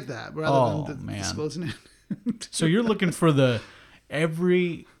that rather than disclosing it. So you're looking for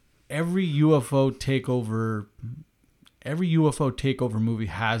every UFO takeover movie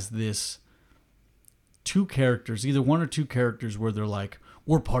has this either one or two characters where they're like,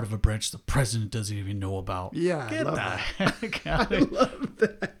 we're part of a branch the president doesn't even know about. Yeah, get the heck out I love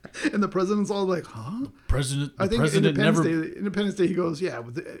that. And the president's all like, huh? I think Independence Day, he goes, yeah,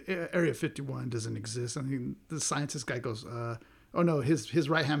 with the Area 51 doesn't exist. And the scientist guy goes, oh no, his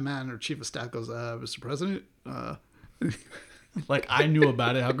right-hand man or chief of staff goes, Mr. President, like, I knew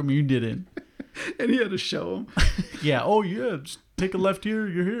about it. How come you didn't? And he had to show him. Yeah. Oh, yeah. Just take a left here.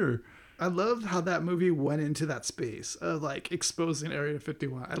 You're here. I loved how that movie went into that space of like exposing Area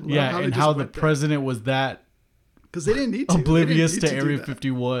 51. How the president was that because they didn't need to. Oblivious They didn't to need do Area that.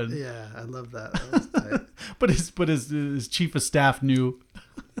 51. Yeah, I love that. That was tight. But his chief of staff knew.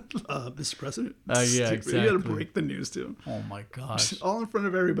 Mr. President. Yeah, You got exactly. to break the news to him. Oh my gosh. All in front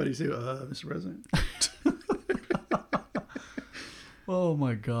of everybody too. Mr. President. Oh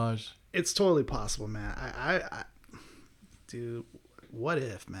my gosh. It's totally possible, man. Dude, what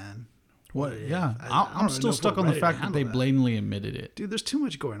if, man? What? if? Yeah, I don't I'm know still if stuck we're on the ready to fact that they handle that. blatantly admitted it. Dude, there's too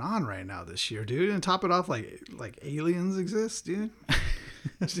much going on right now this year, dude. And top it off, like aliens exist, dude.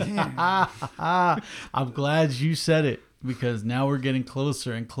 Damn. I'm glad you said it because now we're getting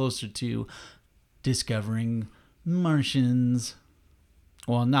closer and closer to discovering Martians.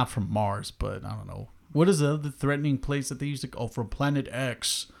 Well, not from Mars, but I don't know. What is the other threatening place that they used to go? Oh, from Planet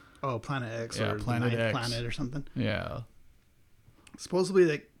X. Oh, Planet X Yeah, or Planet the Ninth X. Planet or something. Yeah.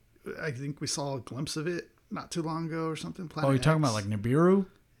 Supposedly, I think we saw a glimpse of it not too long ago or something. Planet Oh, you're talking X. about like Nibiru?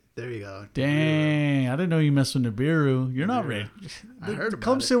 There you go. Dang, I didn't know you messed with Nibiru. You're not ready. I heard about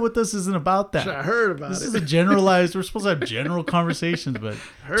Come it. sit with us isn't about that. I heard about This it. is a generalized. We're supposed to have general conversations, but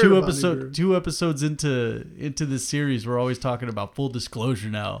Heard two about episodes into this series, we're always talking about full disclosure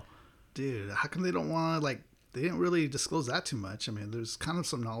now. Dude, how come they don't want to, they didn't really disclose that too much. I mean, there's kind of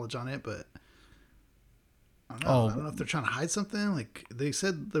some knowledge on it, but I don't know. Oh. I don't know if they're trying to hide something. Like, they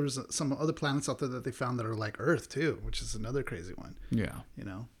said there was some other planets out there that they found that are like Earth, too, which is another crazy one, Yeah, you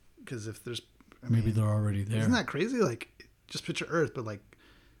know? Because if there's... maybe they're already there. Isn't that crazy? Like, just picture Earth, but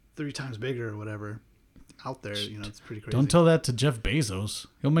 3 times bigger or whatever out there. You know, it's pretty crazy. Don't tell that to Jeff Bezos.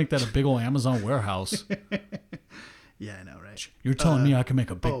 He'll make that a big old Amazon warehouse. Yeah, I know, right? You're telling me I can make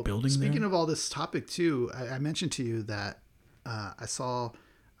a big building Speaking there? of all this topic, too, I mentioned to you that I saw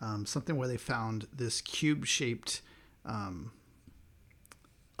something where they found this cube-shaped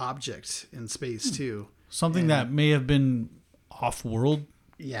object in space, too. Something that may have been off-world,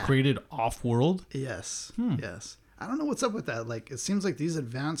 Yeah. created off-world. Yes. Yes. I don't know what's up with that. It seems like these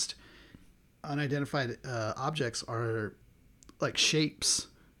advanced unidentified objects are like shapes,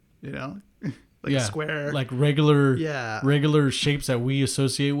 you know? Like a square. like regular, Yeah. regular shapes that we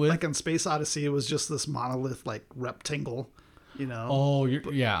associate with. Like in Space Odyssey, it was just this monolith, rectangle, you know? Oh,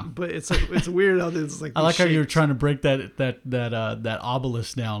 yeah. But it's weird how it's like. I like how you're shapes. trying to break that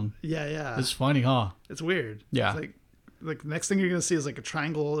obelisk down. Yeah, yeah. It's funny, huh? It's weird. Yeah. It's like the next thing you're gonna see is like a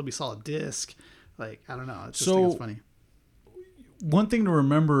triangle. We saw a disc. I don't know. It's just So- think it's funny. One thing to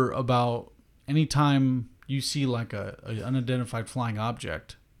remember about anytime you see like a unidentified flying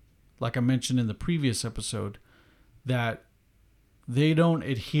object, like I mentioned in the previous episode, that they don't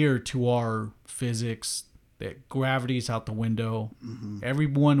adhere to our physics, that gravity's out the window. Mm-hmm.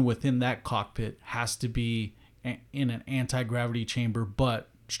 Everyone within that cockpit has to be in an anti-gravity chamber but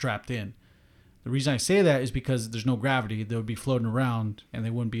strapped in. The reason I say that is because there's no gravity. They would be floating around and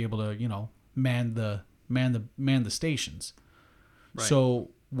they wouldn't be able to, man the stations. Right.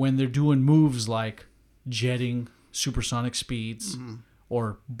 So when they're doing moves like jetting supersonic speeds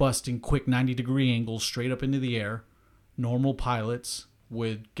or busting quick 90-degree angles straight up into the air, normal pilots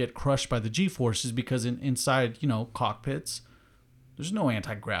would get crushed by the G-forces because inside, cockpits, there's no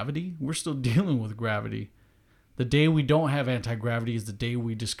anti-gravity. We're still dealing with gravity. The day we don't have anti-gravity is the day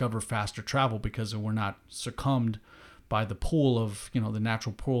we discover faster travel because we're not succumbed by the pull of, the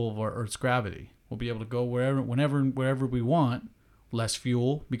natural pull of our Earth's gravity. We'll be able to go wherever we want, less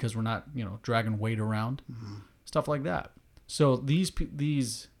fuel because we're not, dragging weight around, stuff like that. So those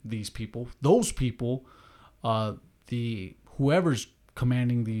people, whoever's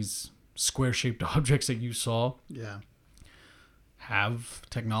commanding these square-shaped objects that you saw, Yeah. have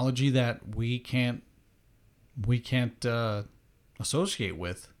technology that we can't associate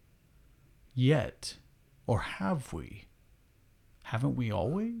with yet, or have we? Haven't we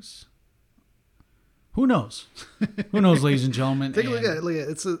always? Who knows? Who knows, ladies and gentlemen? Take a look at it. Look at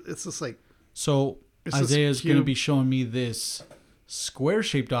it. It's just like So It's this Isaiah's going to cube- be showing me this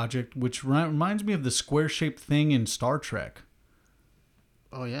square-shaped object, which reminds me of the square-shaped thing in Star Trek.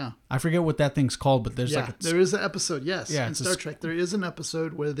 oh yeah. I forget what that thing's called, but there's There is an episode, yes. Yeah, in it's a Star squ- Trek, there is an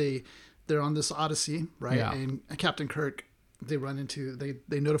episode where they're on this Odyssey, right? Yeah. And Captain Kirk, they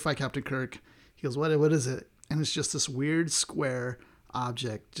notify Captain Kirk. He goes, "What is it?" And it's just this weird square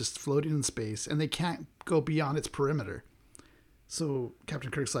object just floating in space, and they can't go beyond its perimeter. So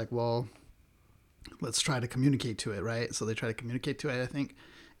Captain Kirk's like, "Well, let's try to communicate to it," right? So they try to communicate to it, I think.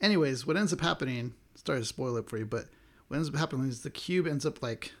 Anyways, what ends up happening, sorry to spoil it for you, but what ends up happening is the cube ends up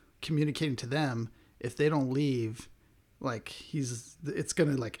communicating to them. If they don't leave, it's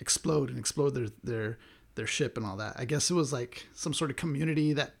gonna explode their ship and all that. I guess it was some sort of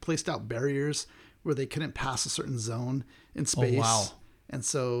community that placed out barriers where they couldn't pass a certain zone in space. wow. And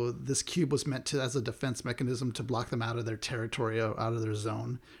so this cube was meant to as a defense mechanism to block them out of their territory or out of their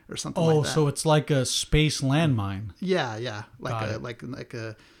zone or something like Oh, that. so it's like a space landmine. Yeah, Got it. like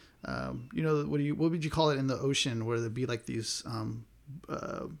a what would you call it in the ocean where there'd be like these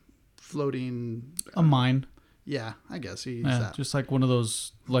floating A mine. yeah, I guess you use Yeah, that. just like one of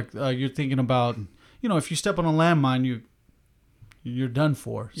those. Like you're thinking about, if you step on a landmine, you're done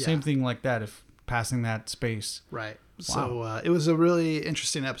for. Yeah. Same thing like that. If passing that space. Right. So it was a really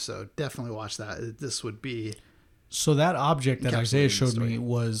interesting episode. Definitely watch that. This would be So that object that Encapsulating Isaiah the showed story. me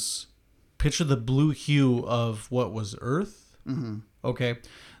was picture the blue hue of what was Earth. mm-hmm. Okay,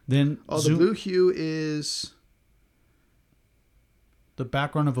 then The blue hue is the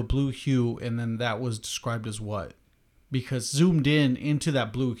background of a blue hue, and then that was described as what? Because zoomed in into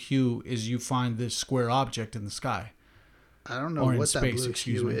that blue hue is you find this square object in the sky. I don't know Or in what that space, blue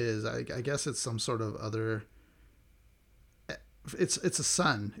excuse hue me. is. I guess it's some sort of other. It's a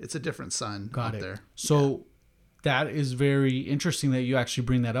sun. It's a different sun Got out it. there. So that is very interesting that you actually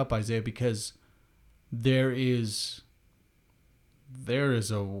bring that up, Isaiah, because there is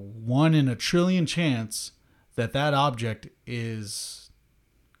a 1 in a trillion chance that object is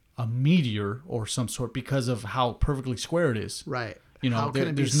a meteor or some sort because of how perfectly square it is. Right. How can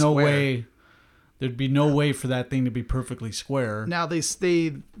it be there's no square? way. There'd be no way for that thing to be perfectly square. Now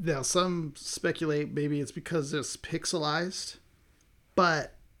now some speculate maybe it's because it's pixelized,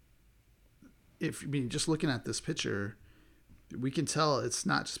 but just looking at this picture, we can tell it's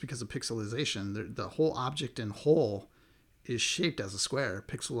not just because of pixelization. The whole object in whole is shaped as a square,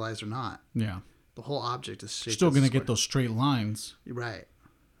 pixelized or not. Yeah. The whole object is shaped. Still as going a to get square. those straight lines. Right.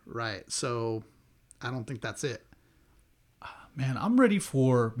 So I don't think that's it. Man, I'm ready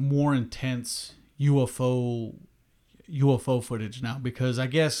for more intense UFO footage now because I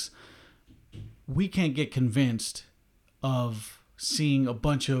guess we can't get convinced of seeing a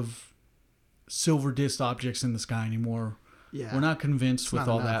bunch of silver disc objects in the sky anymore. Yeah. We're not convinced It's with not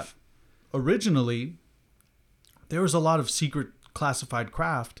all enough. that. Originally, there was a lot of secret classified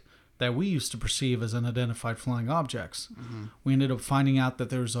craft that we used to perceive as unidentified flying objects. Mm-hmm. We ended up finding out that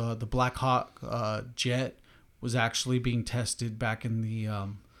there's the Black Hawk jet was actually being tested back in the I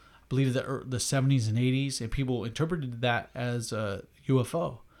believe the 70s and 80s, and people interpreted that as a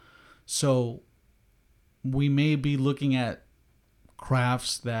UFO. So we may be looking at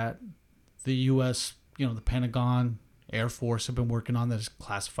crafts that the U.S., the Pentagon, Air Force have been working on that is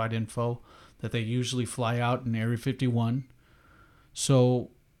classified info that they usually fly out in Area 51.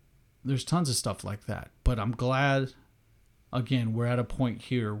 So there's tons of stuff like that. But I'm glad, again, we're at a point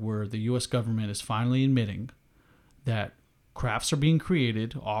here where the U.S. government is finally admitting that crafts are being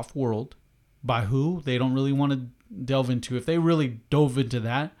created off-world. By who? They don't really want to delve into. If they really dove into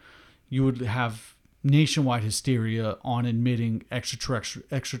that, you would have nationwide hysteria on admitting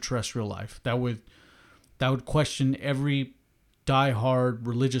extraterrestrial life. That would question every die-hard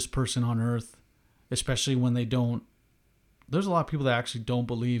religious person on Earth, especially when they don't. There's a lot of people that actually don't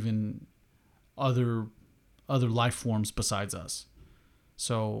believe in other life forms besides us.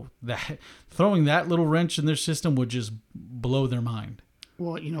 So that throwing that little wrench in their system would just blow their mind.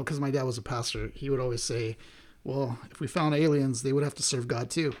 Well, because my dad was a pastor, he would always say, well, if we found aliens, they would have to serve God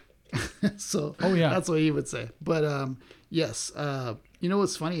too. So Oh, yeah. that's what he would say. But yes,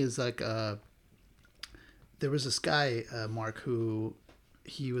 what's funny is like there was this guy, Mark, who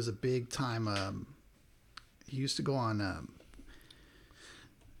he was a big time, he used to go on,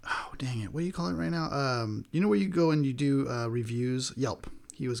 oh, dang it. What do you call it right now? Where you go and you do reviews? Yelp.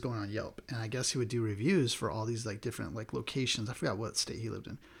 He was going on Yelp, and I guess he would do reviews for all these like different like locations. I forgot what state he lived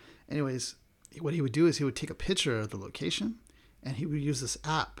in. Anyways, what he would do is he would take a picture of the location, and he would use this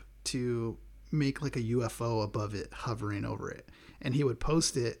app to make like a UFO above it, hovering over it, and he would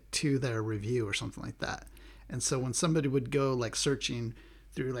post it to their review or something like that. And so when somebody would go like searching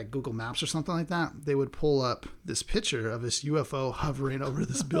through like Google Maps or something like that, they would pull up this picture of this UFO hovering over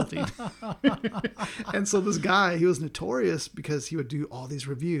this building. And so this guy, he was notorious because he would do all these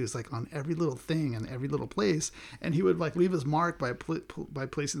reviews like on every little thing and every little place, and he would like leave his mark by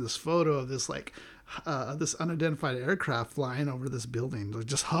placing this photo of this like this unidentified aircraft flying over this building, like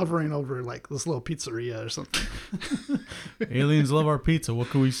just hovering over like this little pizzeria or something. Aliens love our pizza. What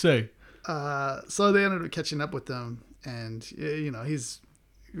can we say? So they ended up catching up with them, and he's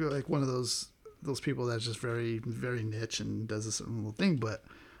like one of those people that's just very, very niche and does this little thing. But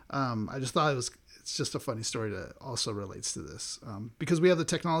I just thought it's just a funny story that also relates to this, because we have the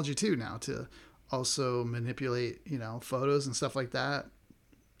technology too now to also manipulate photos and stuff like that,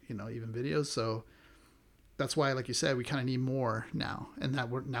 even videos. So that's why, like you said, we kind of need more now, and that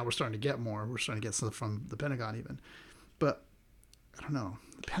we're starting to get more. We're starting to get stuff from the Pentagon even. But I don't know.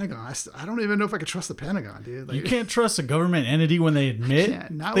 The Pentagon. I don't even know if I could trust the Pentagon, dude. Like, You can't trust a government entity when they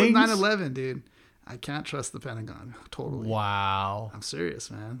admit not things? with 9/11, dude. I can't trust the Pentagon. Totally. Wow. I'm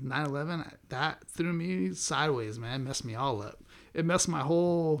serious, man. 9/11, that threw me sideways, man. Messed me all up. It messed my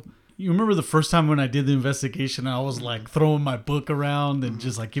whole... You remember the first time when I did the investigation, I was like throwing my book around and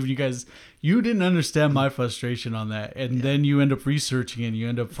just like giving you guys, you didn't understand my frustration on that. And then you end up researching and you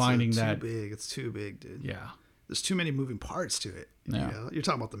end up finding that. It's too big, dude. Yeah. There's too many moving parts to it. Yeah. You know? You're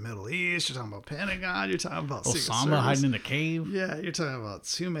talking about the Middle East. You're talking about Pentagon. You're talking about Secret Osama Service. hiding in a cave. Yeah, you're talking about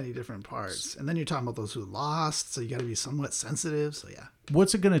too many different parts. And then you're talking about those who lost. So you got to be somewhat sensitive. So yeah.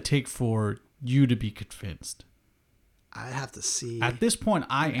 What's it going to take for you to be convinced? I have to see At this point,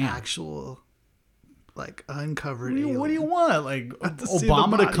 I am. actual, like, uncovered What do you alien. want? Like have to see the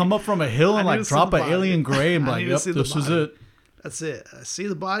Obama to body. come up from a hill and I need like to see drop the an body. alien gray and be I like, need to yep, see the this is body. it. That's it. I see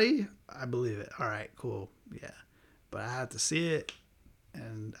the body. I believe it. All right, cool. Yeah. But I have to see it.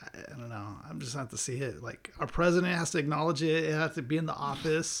 And I don't know. I'm just have to see it. Like, our president has to acknowledge it. It has to be in the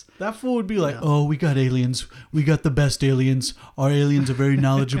office. That fool would be like, oh, we got aliens. We got the best aliens. Our aliens are very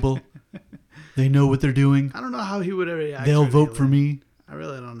knowledgeable. They know what they're doing. I don't know how he would ever react. They'll to an vote for alien. me. I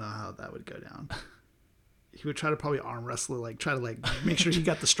really don't know how that would go down. He would try to probably arm wrestle, like try to make sure he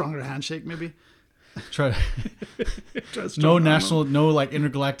got the stronger handshake, maybe. Try to Try to no strong arm national, him. no like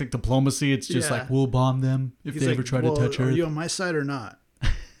intergalactic diplomacy. It's just Yeah. like we'll bomb them if He's they like, ever try to touch Are Earth. you on my side or not?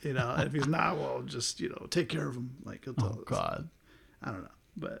 You know, if he's not, well, just take care of him. Like he'll tell Oh us. God, I don't know,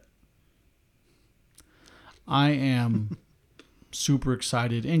 but I am super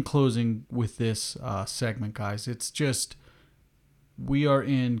excited. In closing with this segment, guys, it's just we are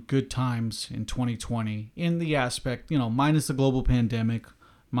in good times in 2020 in the aspect, minus the global pandemic,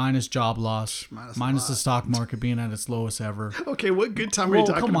 minus job loss, Minus a minus the lot. stock market being at its lowest ever. okay. What good time are you Well,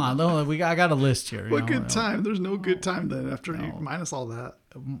 talking come about? on, though, I got a list here. What good time? There's no good time then after you minus all that.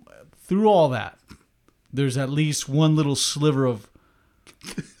 Through all that, there's at least one little sliver of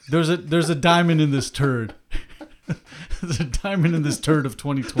there's a diamond in this turd. There's a diamond in this turd of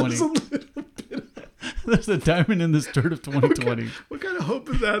 2020. There's a diamond in this turd of 2020. What kind of hope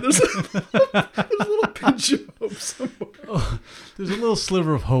is that? There's a little pinch of hope somewhere. There's a little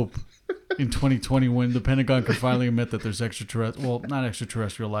sliver of hope in 2020 when the Pentagon could finally admit that there's not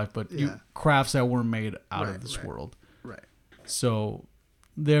extraterrestrial life, but Yeah. crafts that weren't made out of Right, this right. world. Right. So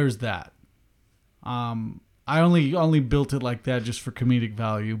there's that. I only built it like that just for comedic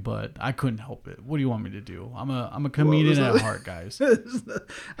value, but I couldn't help it. What do you want me to do? I'm a comedian there's at no- heart, guys.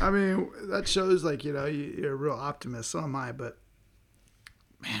 I mean, that shows you're a real optimist. So am I. But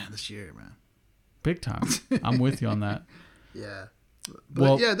man, this year, man. Big time. I'm with you on that. Yeah. But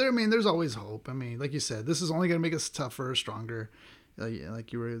Well- yeah, there's always hope. I mean, like you said, this is only going to make us tougher, stronger.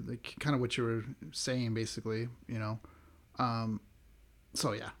 Like you were, kind of what you were saying, basically.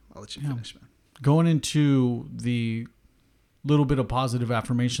 So yeah, I'll let you finish, man. Going into the little bit of positive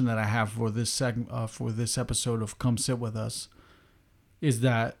affirmation that I have for this for this episode of Come Sit With Us, is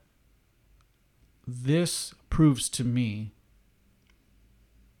that this proves to me,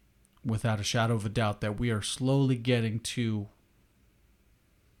 without a shadow of a doubt, that we are slowly getting to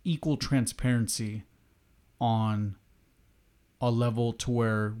equal transparency on a level to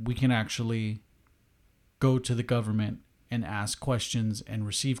where we can actually go to the government and ask questions and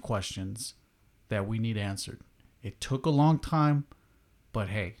receive questions that we need answered. It took a long time, but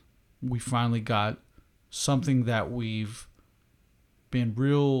hey, we finally got something that we've been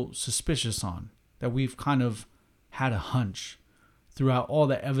real suspicious on, that we've kind of had a hunch throughout all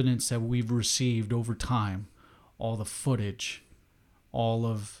the evidence that we've received over time, all the footage, all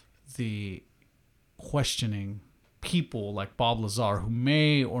of the questioning people like Bob Lazar, who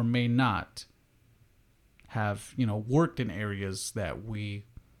may or may not have, worked in areas that we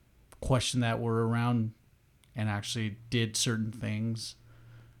question that were around and actually did certain things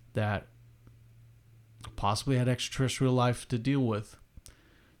that possibly had extraterrestrial life to deal with.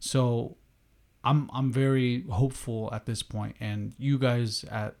 So I'm very hopeful at this point, and you guys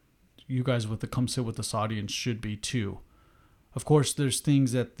with the Come Sit With Us audience should be too. Of course, there's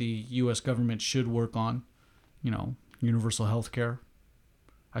things that the U.S. government should work on, universal health care.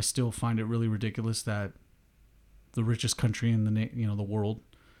 I still find it really ridiculous that the richest country in the world,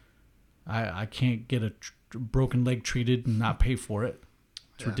 I can't get a broken leg treated and not pay for it.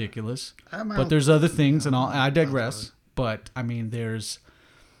 It's ridiculous. But there's other things, and I digress. But I mean, there's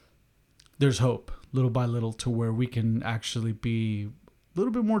hope, little by little, to where we can actually be a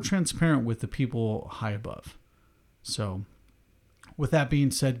little bit more transparent with the people high above. So, with that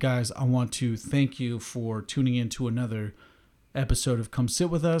being said, guys, I want to thank you for tuning in to another episode of Come Sit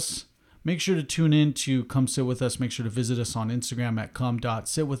With Us. Make sure to tune in to Come Sit With Us. Make sure to visit us on Instagram at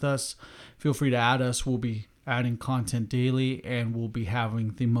come.sitwithus. Feel free to add us. We'll be adding content daily, and we'll be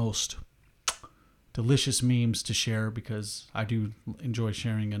having the most delicious memes to share because I do enjoy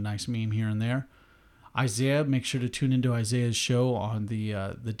sharing a nice meme here and there. Isaiah, make sure to tune into Isaiah's show on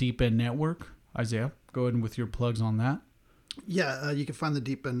the Deep End Network. Isaiah, go ahead and with your plugs on that. Yeah, you can find the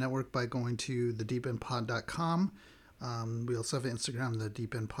Deep End Network by going to thedeependpod.com. We also have Instagram, the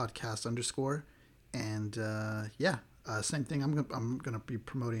Deep End Podcast _. And same thing. I'm gonna be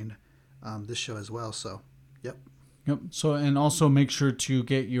promoting this show as well. So, yep. So, and also make sure to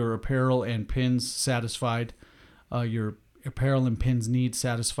get your apparel and pins satisfied. Your apparel and pins needs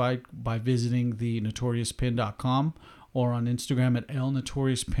satisfied by visiting thenotoriouspin.com or on Instagram at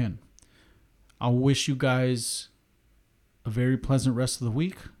lnotoriouspin. I wish you guys a very pleasant rest of the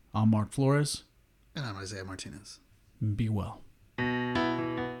week. I'm Mark Flores. And I'm Isaiah Martinez. Be well.